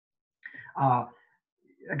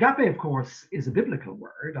 Agape, of course, is a biblical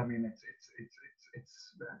word. I mean, it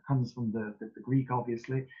comes from the Greek,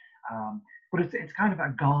 obviously, but it's kind of a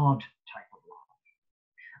God type of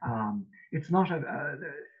love. It's not a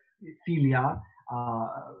philia,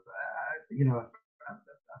 a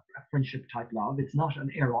friendship type love. It's not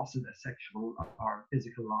an eros, a sexual or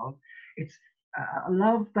physical love. It's a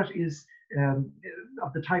love that is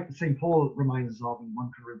of the type that St. Paul reminds us of in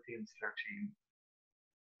 1 Corinthians 13.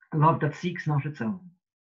 A love that seeks not its own.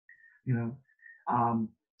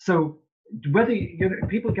 So whether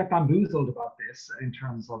people get bamboozled about this in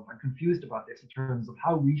terms of, and confused about this in terms of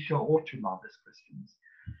how we ought to love as Christians,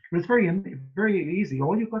 but it's very, very easy.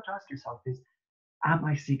 All you've got to ask yourself is, am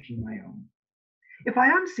I seeking my own? If I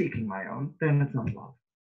am seeking my own, then it's not love.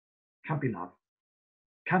 Can't be love.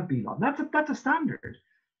 Can't be love. That's a standard.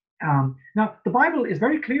 Now, the Bible is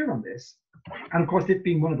very clear on this, and of course, it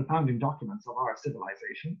being one of the founding documents of our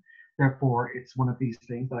civilization, therefore, it's one of these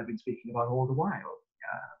things that I've been speaking about all the while,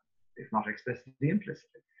 if not explicitly,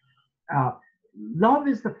 implicitly. Love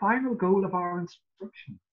is the final goal of our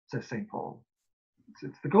instruction, says St. Paul.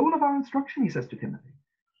 It's the goal of our instruction, he says to Timothy.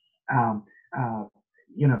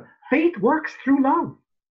 Faith works through love.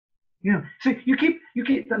 So you keep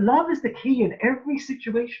the love is the key in every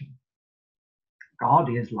situation. God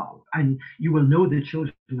is love, and you will know the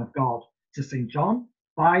children of God, says St. John,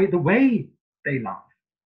 by the way they love.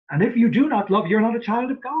 And if you do not love, you're not a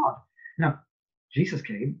child of God. Now, Jesus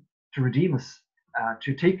came to redeem us,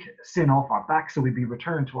 to take sin off our back so we'd be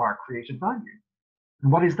returned to our created value.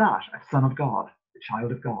 And what is that? A son of God, a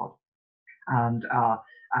child of God. And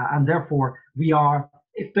therefore, we are,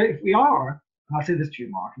 if we are, and I'll say this to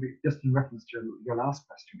you, Mark, just in reference to your last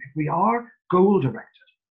question, if we are goal-directed,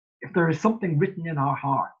 if there is something written in our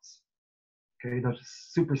hearts, okay, that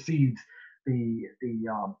supersedes the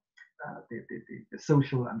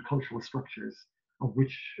social and cultural structures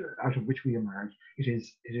out of which we emerge, it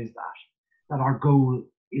is that our goal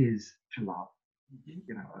is to love,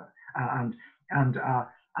 and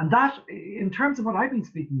that, in terms of what I've been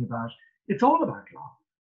speaking about, it's all about love.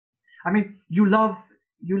 I mean, you love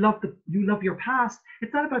your past.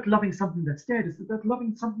 It's not about loving something that's dead. It's about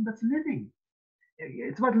loving something that's living.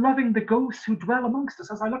 It's about loving the ghosts who dwell amongst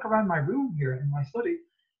us. As I look around my room here in my study,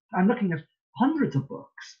 I'm looking at hundreds of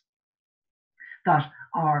books that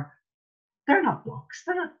are, they're not books,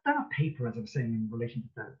 they're not paper, as I was saying in relation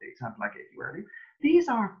to the example I gave you earlier. These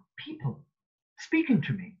are people speaking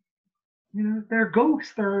to me. They're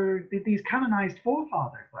ghosts, they're these canonized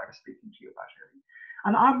forefathers that I was speaking to you about earlier.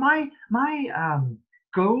 And my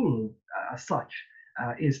goal as such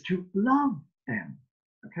is to love them.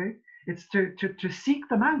 Okay, it's to seek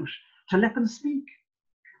them out, to let them speak.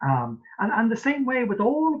 And the same way with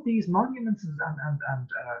all of these monuments and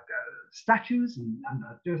statues,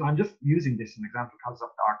 and I'm just using this as an example because of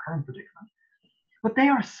our current predicament, but they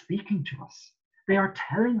are speaking to us. They are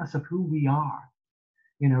telling us of who we are.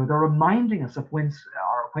 You know, they're reminding us of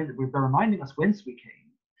they're reminding us whence we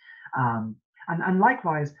came. And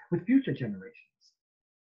likewise with future generations.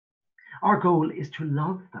 Our goal is to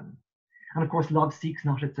love them. And of course, love seeks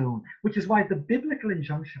not its own, which is why the biblical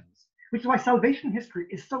injunctions, which is why salvation history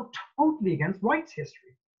is so totally against rights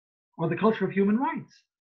history or the culture of human rights,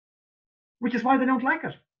 which is why they don't like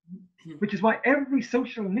it, which is why every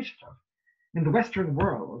social initiative in the Western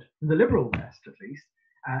world, in the liberal West at least,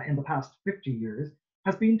 in the past 50 years,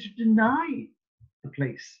 has been to deny the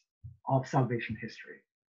place of salvation history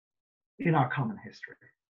in our common history,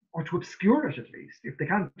 or to obscure it at least. If they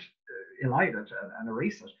can't elide it and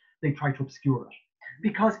erase it, they try to obscure it.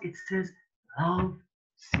 Because it says, love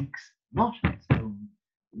seeks not its own.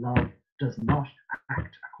 Love does not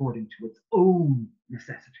act according to its own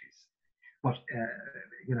necessities, but,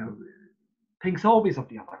 thinks always of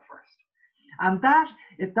the other first. And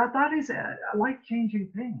that is a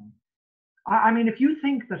life-changing thing. I mean, if you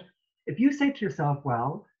say to yourself,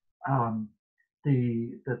 well,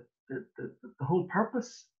 the whole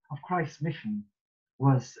purpose of Christ's mission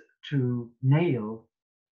was to nail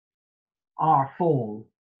our fall,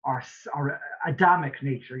 our Adamic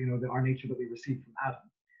nature, our nature that we received from Adam,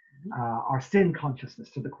 our sin consciousness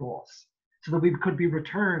to the cross, so that we could be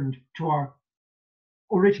returned to our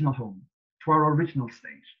original home, to our original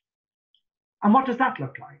state. And what does that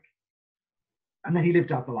look like? And then he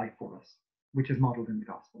lived out the life for us, which is modeled in the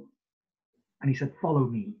gospel. And he said, follow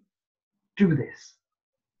me, do this.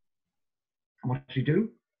 And what did he do?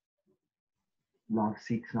 Love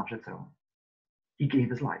seeks not its own. He gave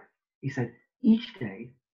his life. He said, each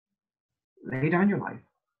day, lay down your life,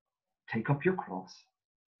 take up your cross,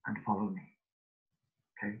 and follow me.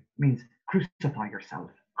 Okay? It means crucify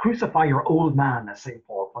yourself. Crucify your old man, as St.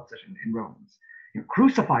 Paul puts it in Romans.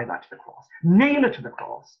 Crucify that to the cross. Nail it to the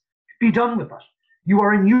cross. Be done with it. You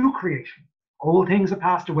are a new creation. Old things have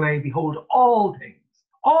passed away. Behold, all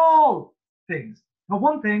things. Now,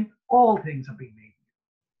 one thing, all things have been made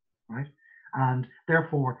new. Right? And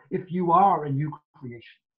therefore, if you are a new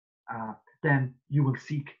creation, then you will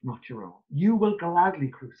seek not your own. You will gladly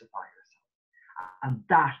crucify yourself. And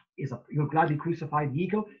that is you'll gladly crucify the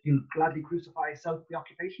ego. You'll gladly crucify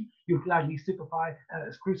self-preoccupation. You'll gladly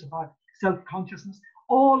crucify self-consciousness.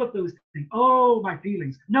 All of those things. Oh, my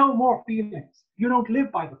feelings. No more feelings. You don't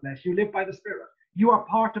live by the flesh. You live by the spirit. You are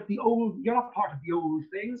part of the old. You're not part of the old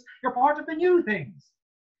things. You're part of the new things.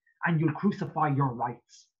 And you'll crucify your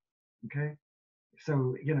rights. Okay?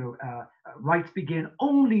 So, rights begin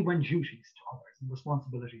only when duties to others and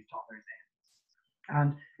responsibilities to others end.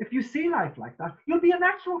 And if you see life like that, you'll be a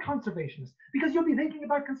natural conservationist, because you'll be thinking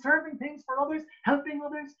about conserving things for others, helping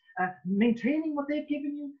others, maintaining what they've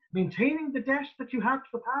given you, maintaining the debt that you had to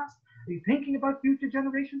the past. Are you thinking about future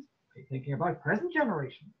generations? Are you thinking about present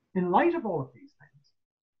generations in light of all of these things?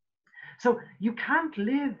 So you can't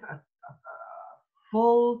live a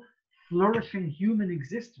full, flourishing human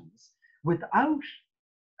existence without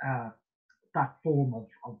that form of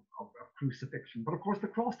crucifixion. But of course, the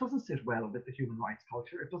cross doesn't sit well with the human rights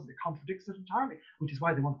culture. It contradicts it entirely, which is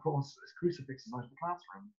why they want crucifixes out of the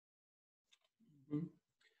classroom.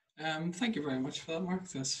 Mm-hmm. Thank you very much for that, Mark.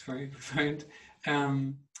 That's very profound.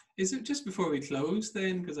 Is it, just before we close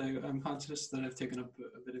then, because I'm conscious that I've taken up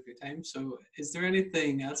a bit of your time, so is there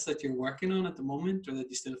anything else that you're working on at the moment, or that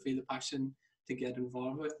you still feel the passion to get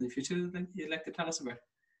involved with in the future that you'd like to tell us about?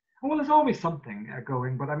 Well, there's always something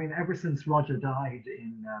going, but I mean, ever since Roger died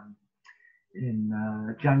in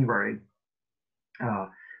January,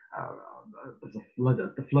 there's a flood.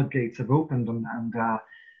 The floodgates have opened, and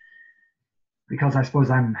because I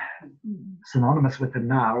suppose I'm synonymous with him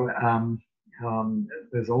now,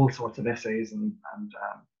 there's all sorts of essays and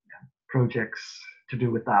projects to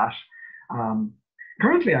do with that.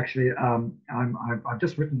 Currently, actually, I've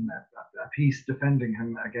just written a piece defending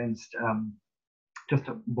him against. Just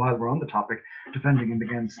while we're on the topic, defending him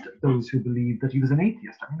against those who believe that he was an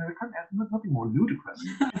atheist. I mean, nothing more ludicrous.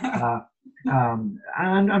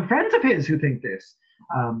 And friends of his who think this.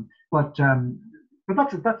 But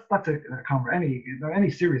that's any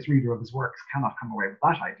serious reader of his works cannot come away with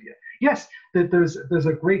that idea. Yes, there's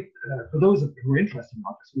a great for those who are interested in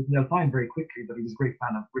this, they'll find very quickly that he was a great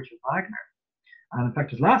fan of Richard Wagner, and in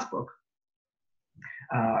fact his last book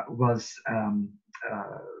was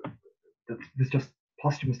just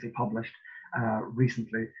posthumously published,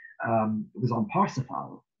 recently. It was on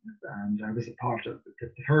Parsifal, and I was a part of the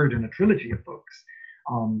third in a trilogy of books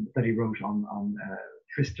that he wrote on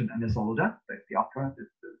Tristan and Isolde, the opera, the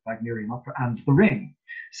Wagnerian opera, and The Ring.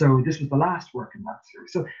 So this was the last work in that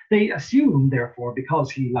series. So they assume, therefore,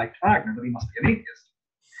 because he liked Wagner, that he must be an atheist,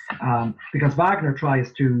 because Wagner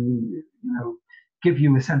tries to, give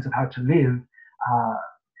you a sense of how to live,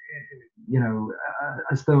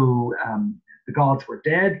 as though the gods were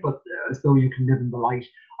dead, but as though you can live in the light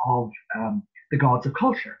of the gods of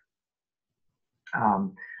culture.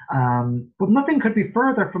 But nothing could be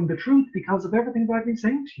further from the truth because of everything that I've been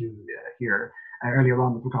saying to you here earlier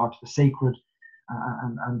on with regard to the sacred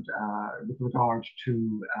and with regard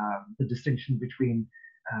to the distinction between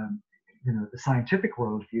the scientific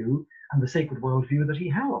worldview and the sacred worldview that he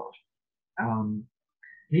held.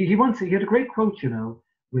 He had a great quote,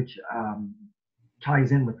 which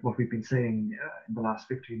ties in with what we've been saying in the last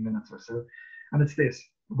 15 minutes or so, and it's this: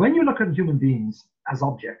 when you look at human beings as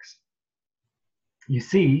objects, you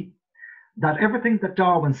see that everything that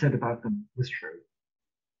Darwin said about them was true.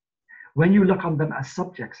 When you look on them as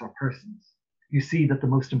subjects or persons, you see that the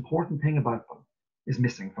most important thing about them is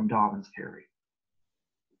missing from Darwin's theory.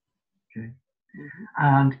 Okay? Mm-hmm.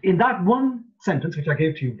 And in that one sentence, which I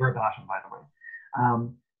gave to you verbatim, by the way,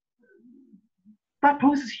 that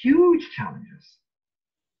poses huge challenges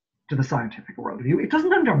to the scientific worldview. It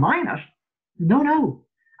doesn't undermine it. No.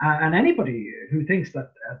 And anybody who thinks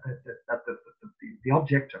that the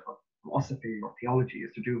objective of philosophy or theology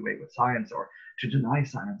is to do away with science or to deny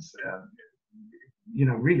science,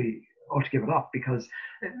 really ought to give it up, because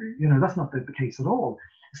that's not the case at all.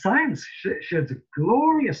 Science shines a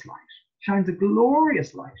glorious light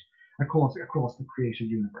across the created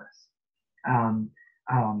universe.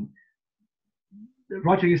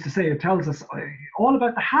 Roger used to say it tells us all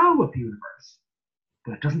about the how of the universe,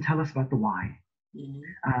 but it doesn't tell us about the why.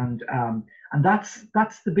 Mm-hmm. And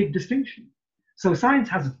that's the big distinction. So science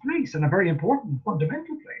has its place, and a very important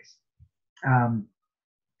fundamental place.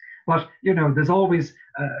 But there's always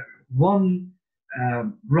one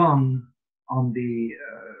rung on the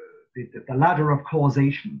ladder of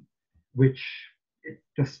causation, which it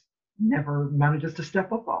just never manages to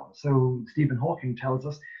step up on. So Stephen Hawking tells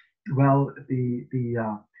us, well, the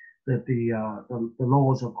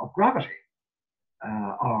laws of gravity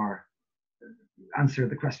answer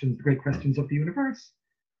the great questions of the universe.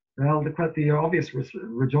 Well, the obvious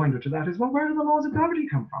rejoinder to that is, well, where do the laws of gravity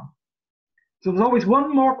come from? So there's always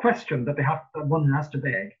one more question that one has to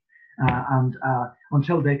beg, and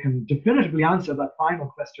until they can definitively answer that final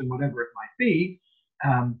question, whatever it might be,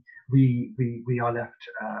 we are left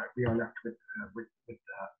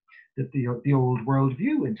with the old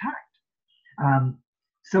worldview intact.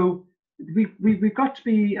 So we've got to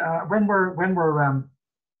be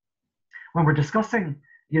when we're discussing,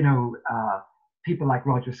 people like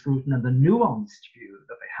Roger Scruton and the nuanced view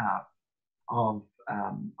that they have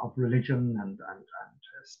of religion and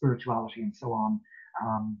spirituality and so on.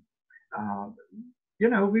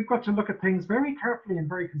 We've got to look at things very carefully and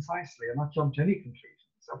very concisely and not jump to any conclusions.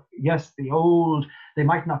 So yes, they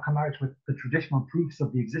might not come out with the traditional proofs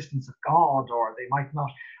of the existence of God, or they might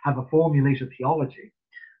not have a formulated theology.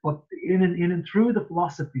 But in and through the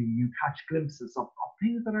philosophy, you catch glimpses of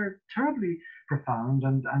things that are terribly profound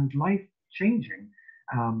and life-changing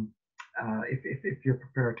if you're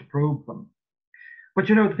prepared to probe them. But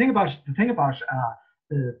the thing about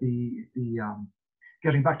the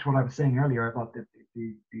getting back to what I was saying earlier about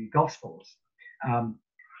the Gospels,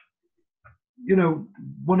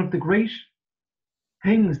 one of the great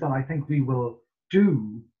things that I think we will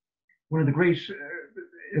do, one of the great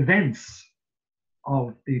events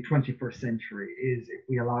of the 21st century is if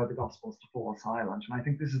we allow the Gospels to fall silent. And I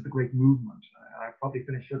think this is the great movement. I probably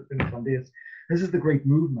should finish on this. This is the great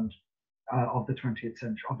movement of the 20th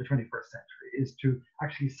century, of the 21st century, is to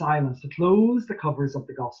actually silence, to close the covers of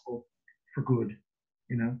the Gospel for good,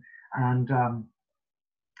 And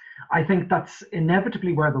I think that's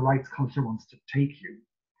inevitably where the rights culture wants to take you.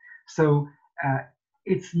 So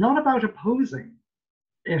it's not about opposing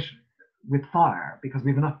it with fire, because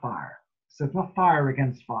we have enough fire. So it's not fire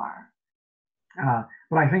against fire.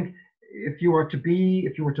 But I think if you were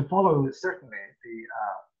to follow certainly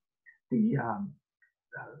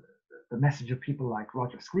the message of people like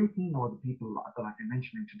Roger Scruton, or the people that I've been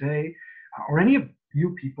mentioning today, or any of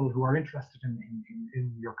you people who are interested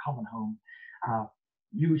in your common home,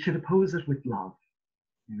 you should oppose it with love.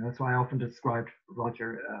 That's why I often described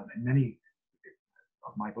Roger in many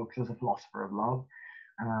of my books as a philosopher of love.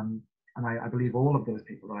 And I believe all of those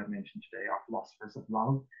people that I've mentioned today are philosophers of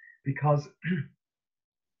love, because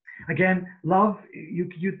Again, love,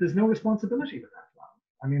 there's no responsibility with that love.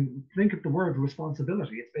 I mean, think of the word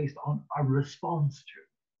responsibility. It's based on a response to.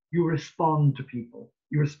 You respond to people.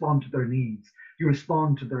 You respond to their needs. You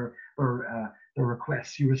respond to their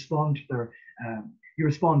requests. You respond to the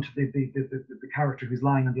character who's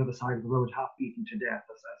lying on the other side of the road, half beaten to death,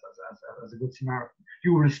 as a good Samaritan.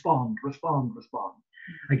 You respond.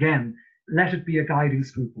 Again, let it be a guiding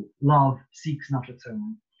scruple. Love seeks not its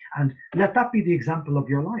own. And let that be the example of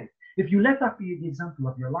your life. If you let that be the example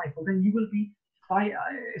of your life, well, then you will be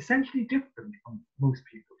essentially different from most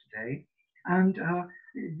people today. And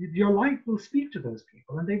your life will speak to those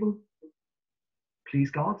people, and they will, please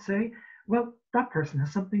God, say, well, that person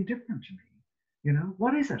has something different to me. You know,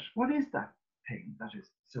 what is it? What is that thing that is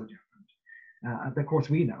so different? And of course,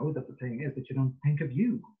 we know that the thing is that you don't think of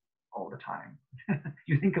you all the time.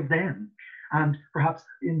 You think of them. And perhaps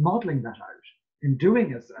in modeling that out, in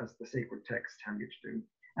doing as the sacred texts tell you to do,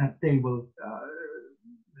 they will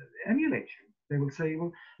emulate you. They will say,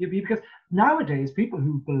 well, because nowadays people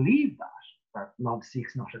who believe that love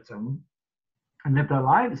seeks not its own and live their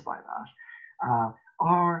lives by that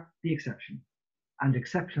are the exception. And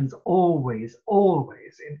exceptions always,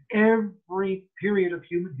 in every period of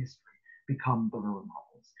human history, become the role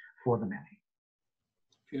models for the many.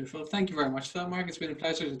 Beautiful. Thank you very much for that, Mark. It's been a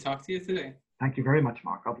pleasure to talk to you today. Thank you very much,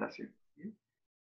 Mark. God bless you.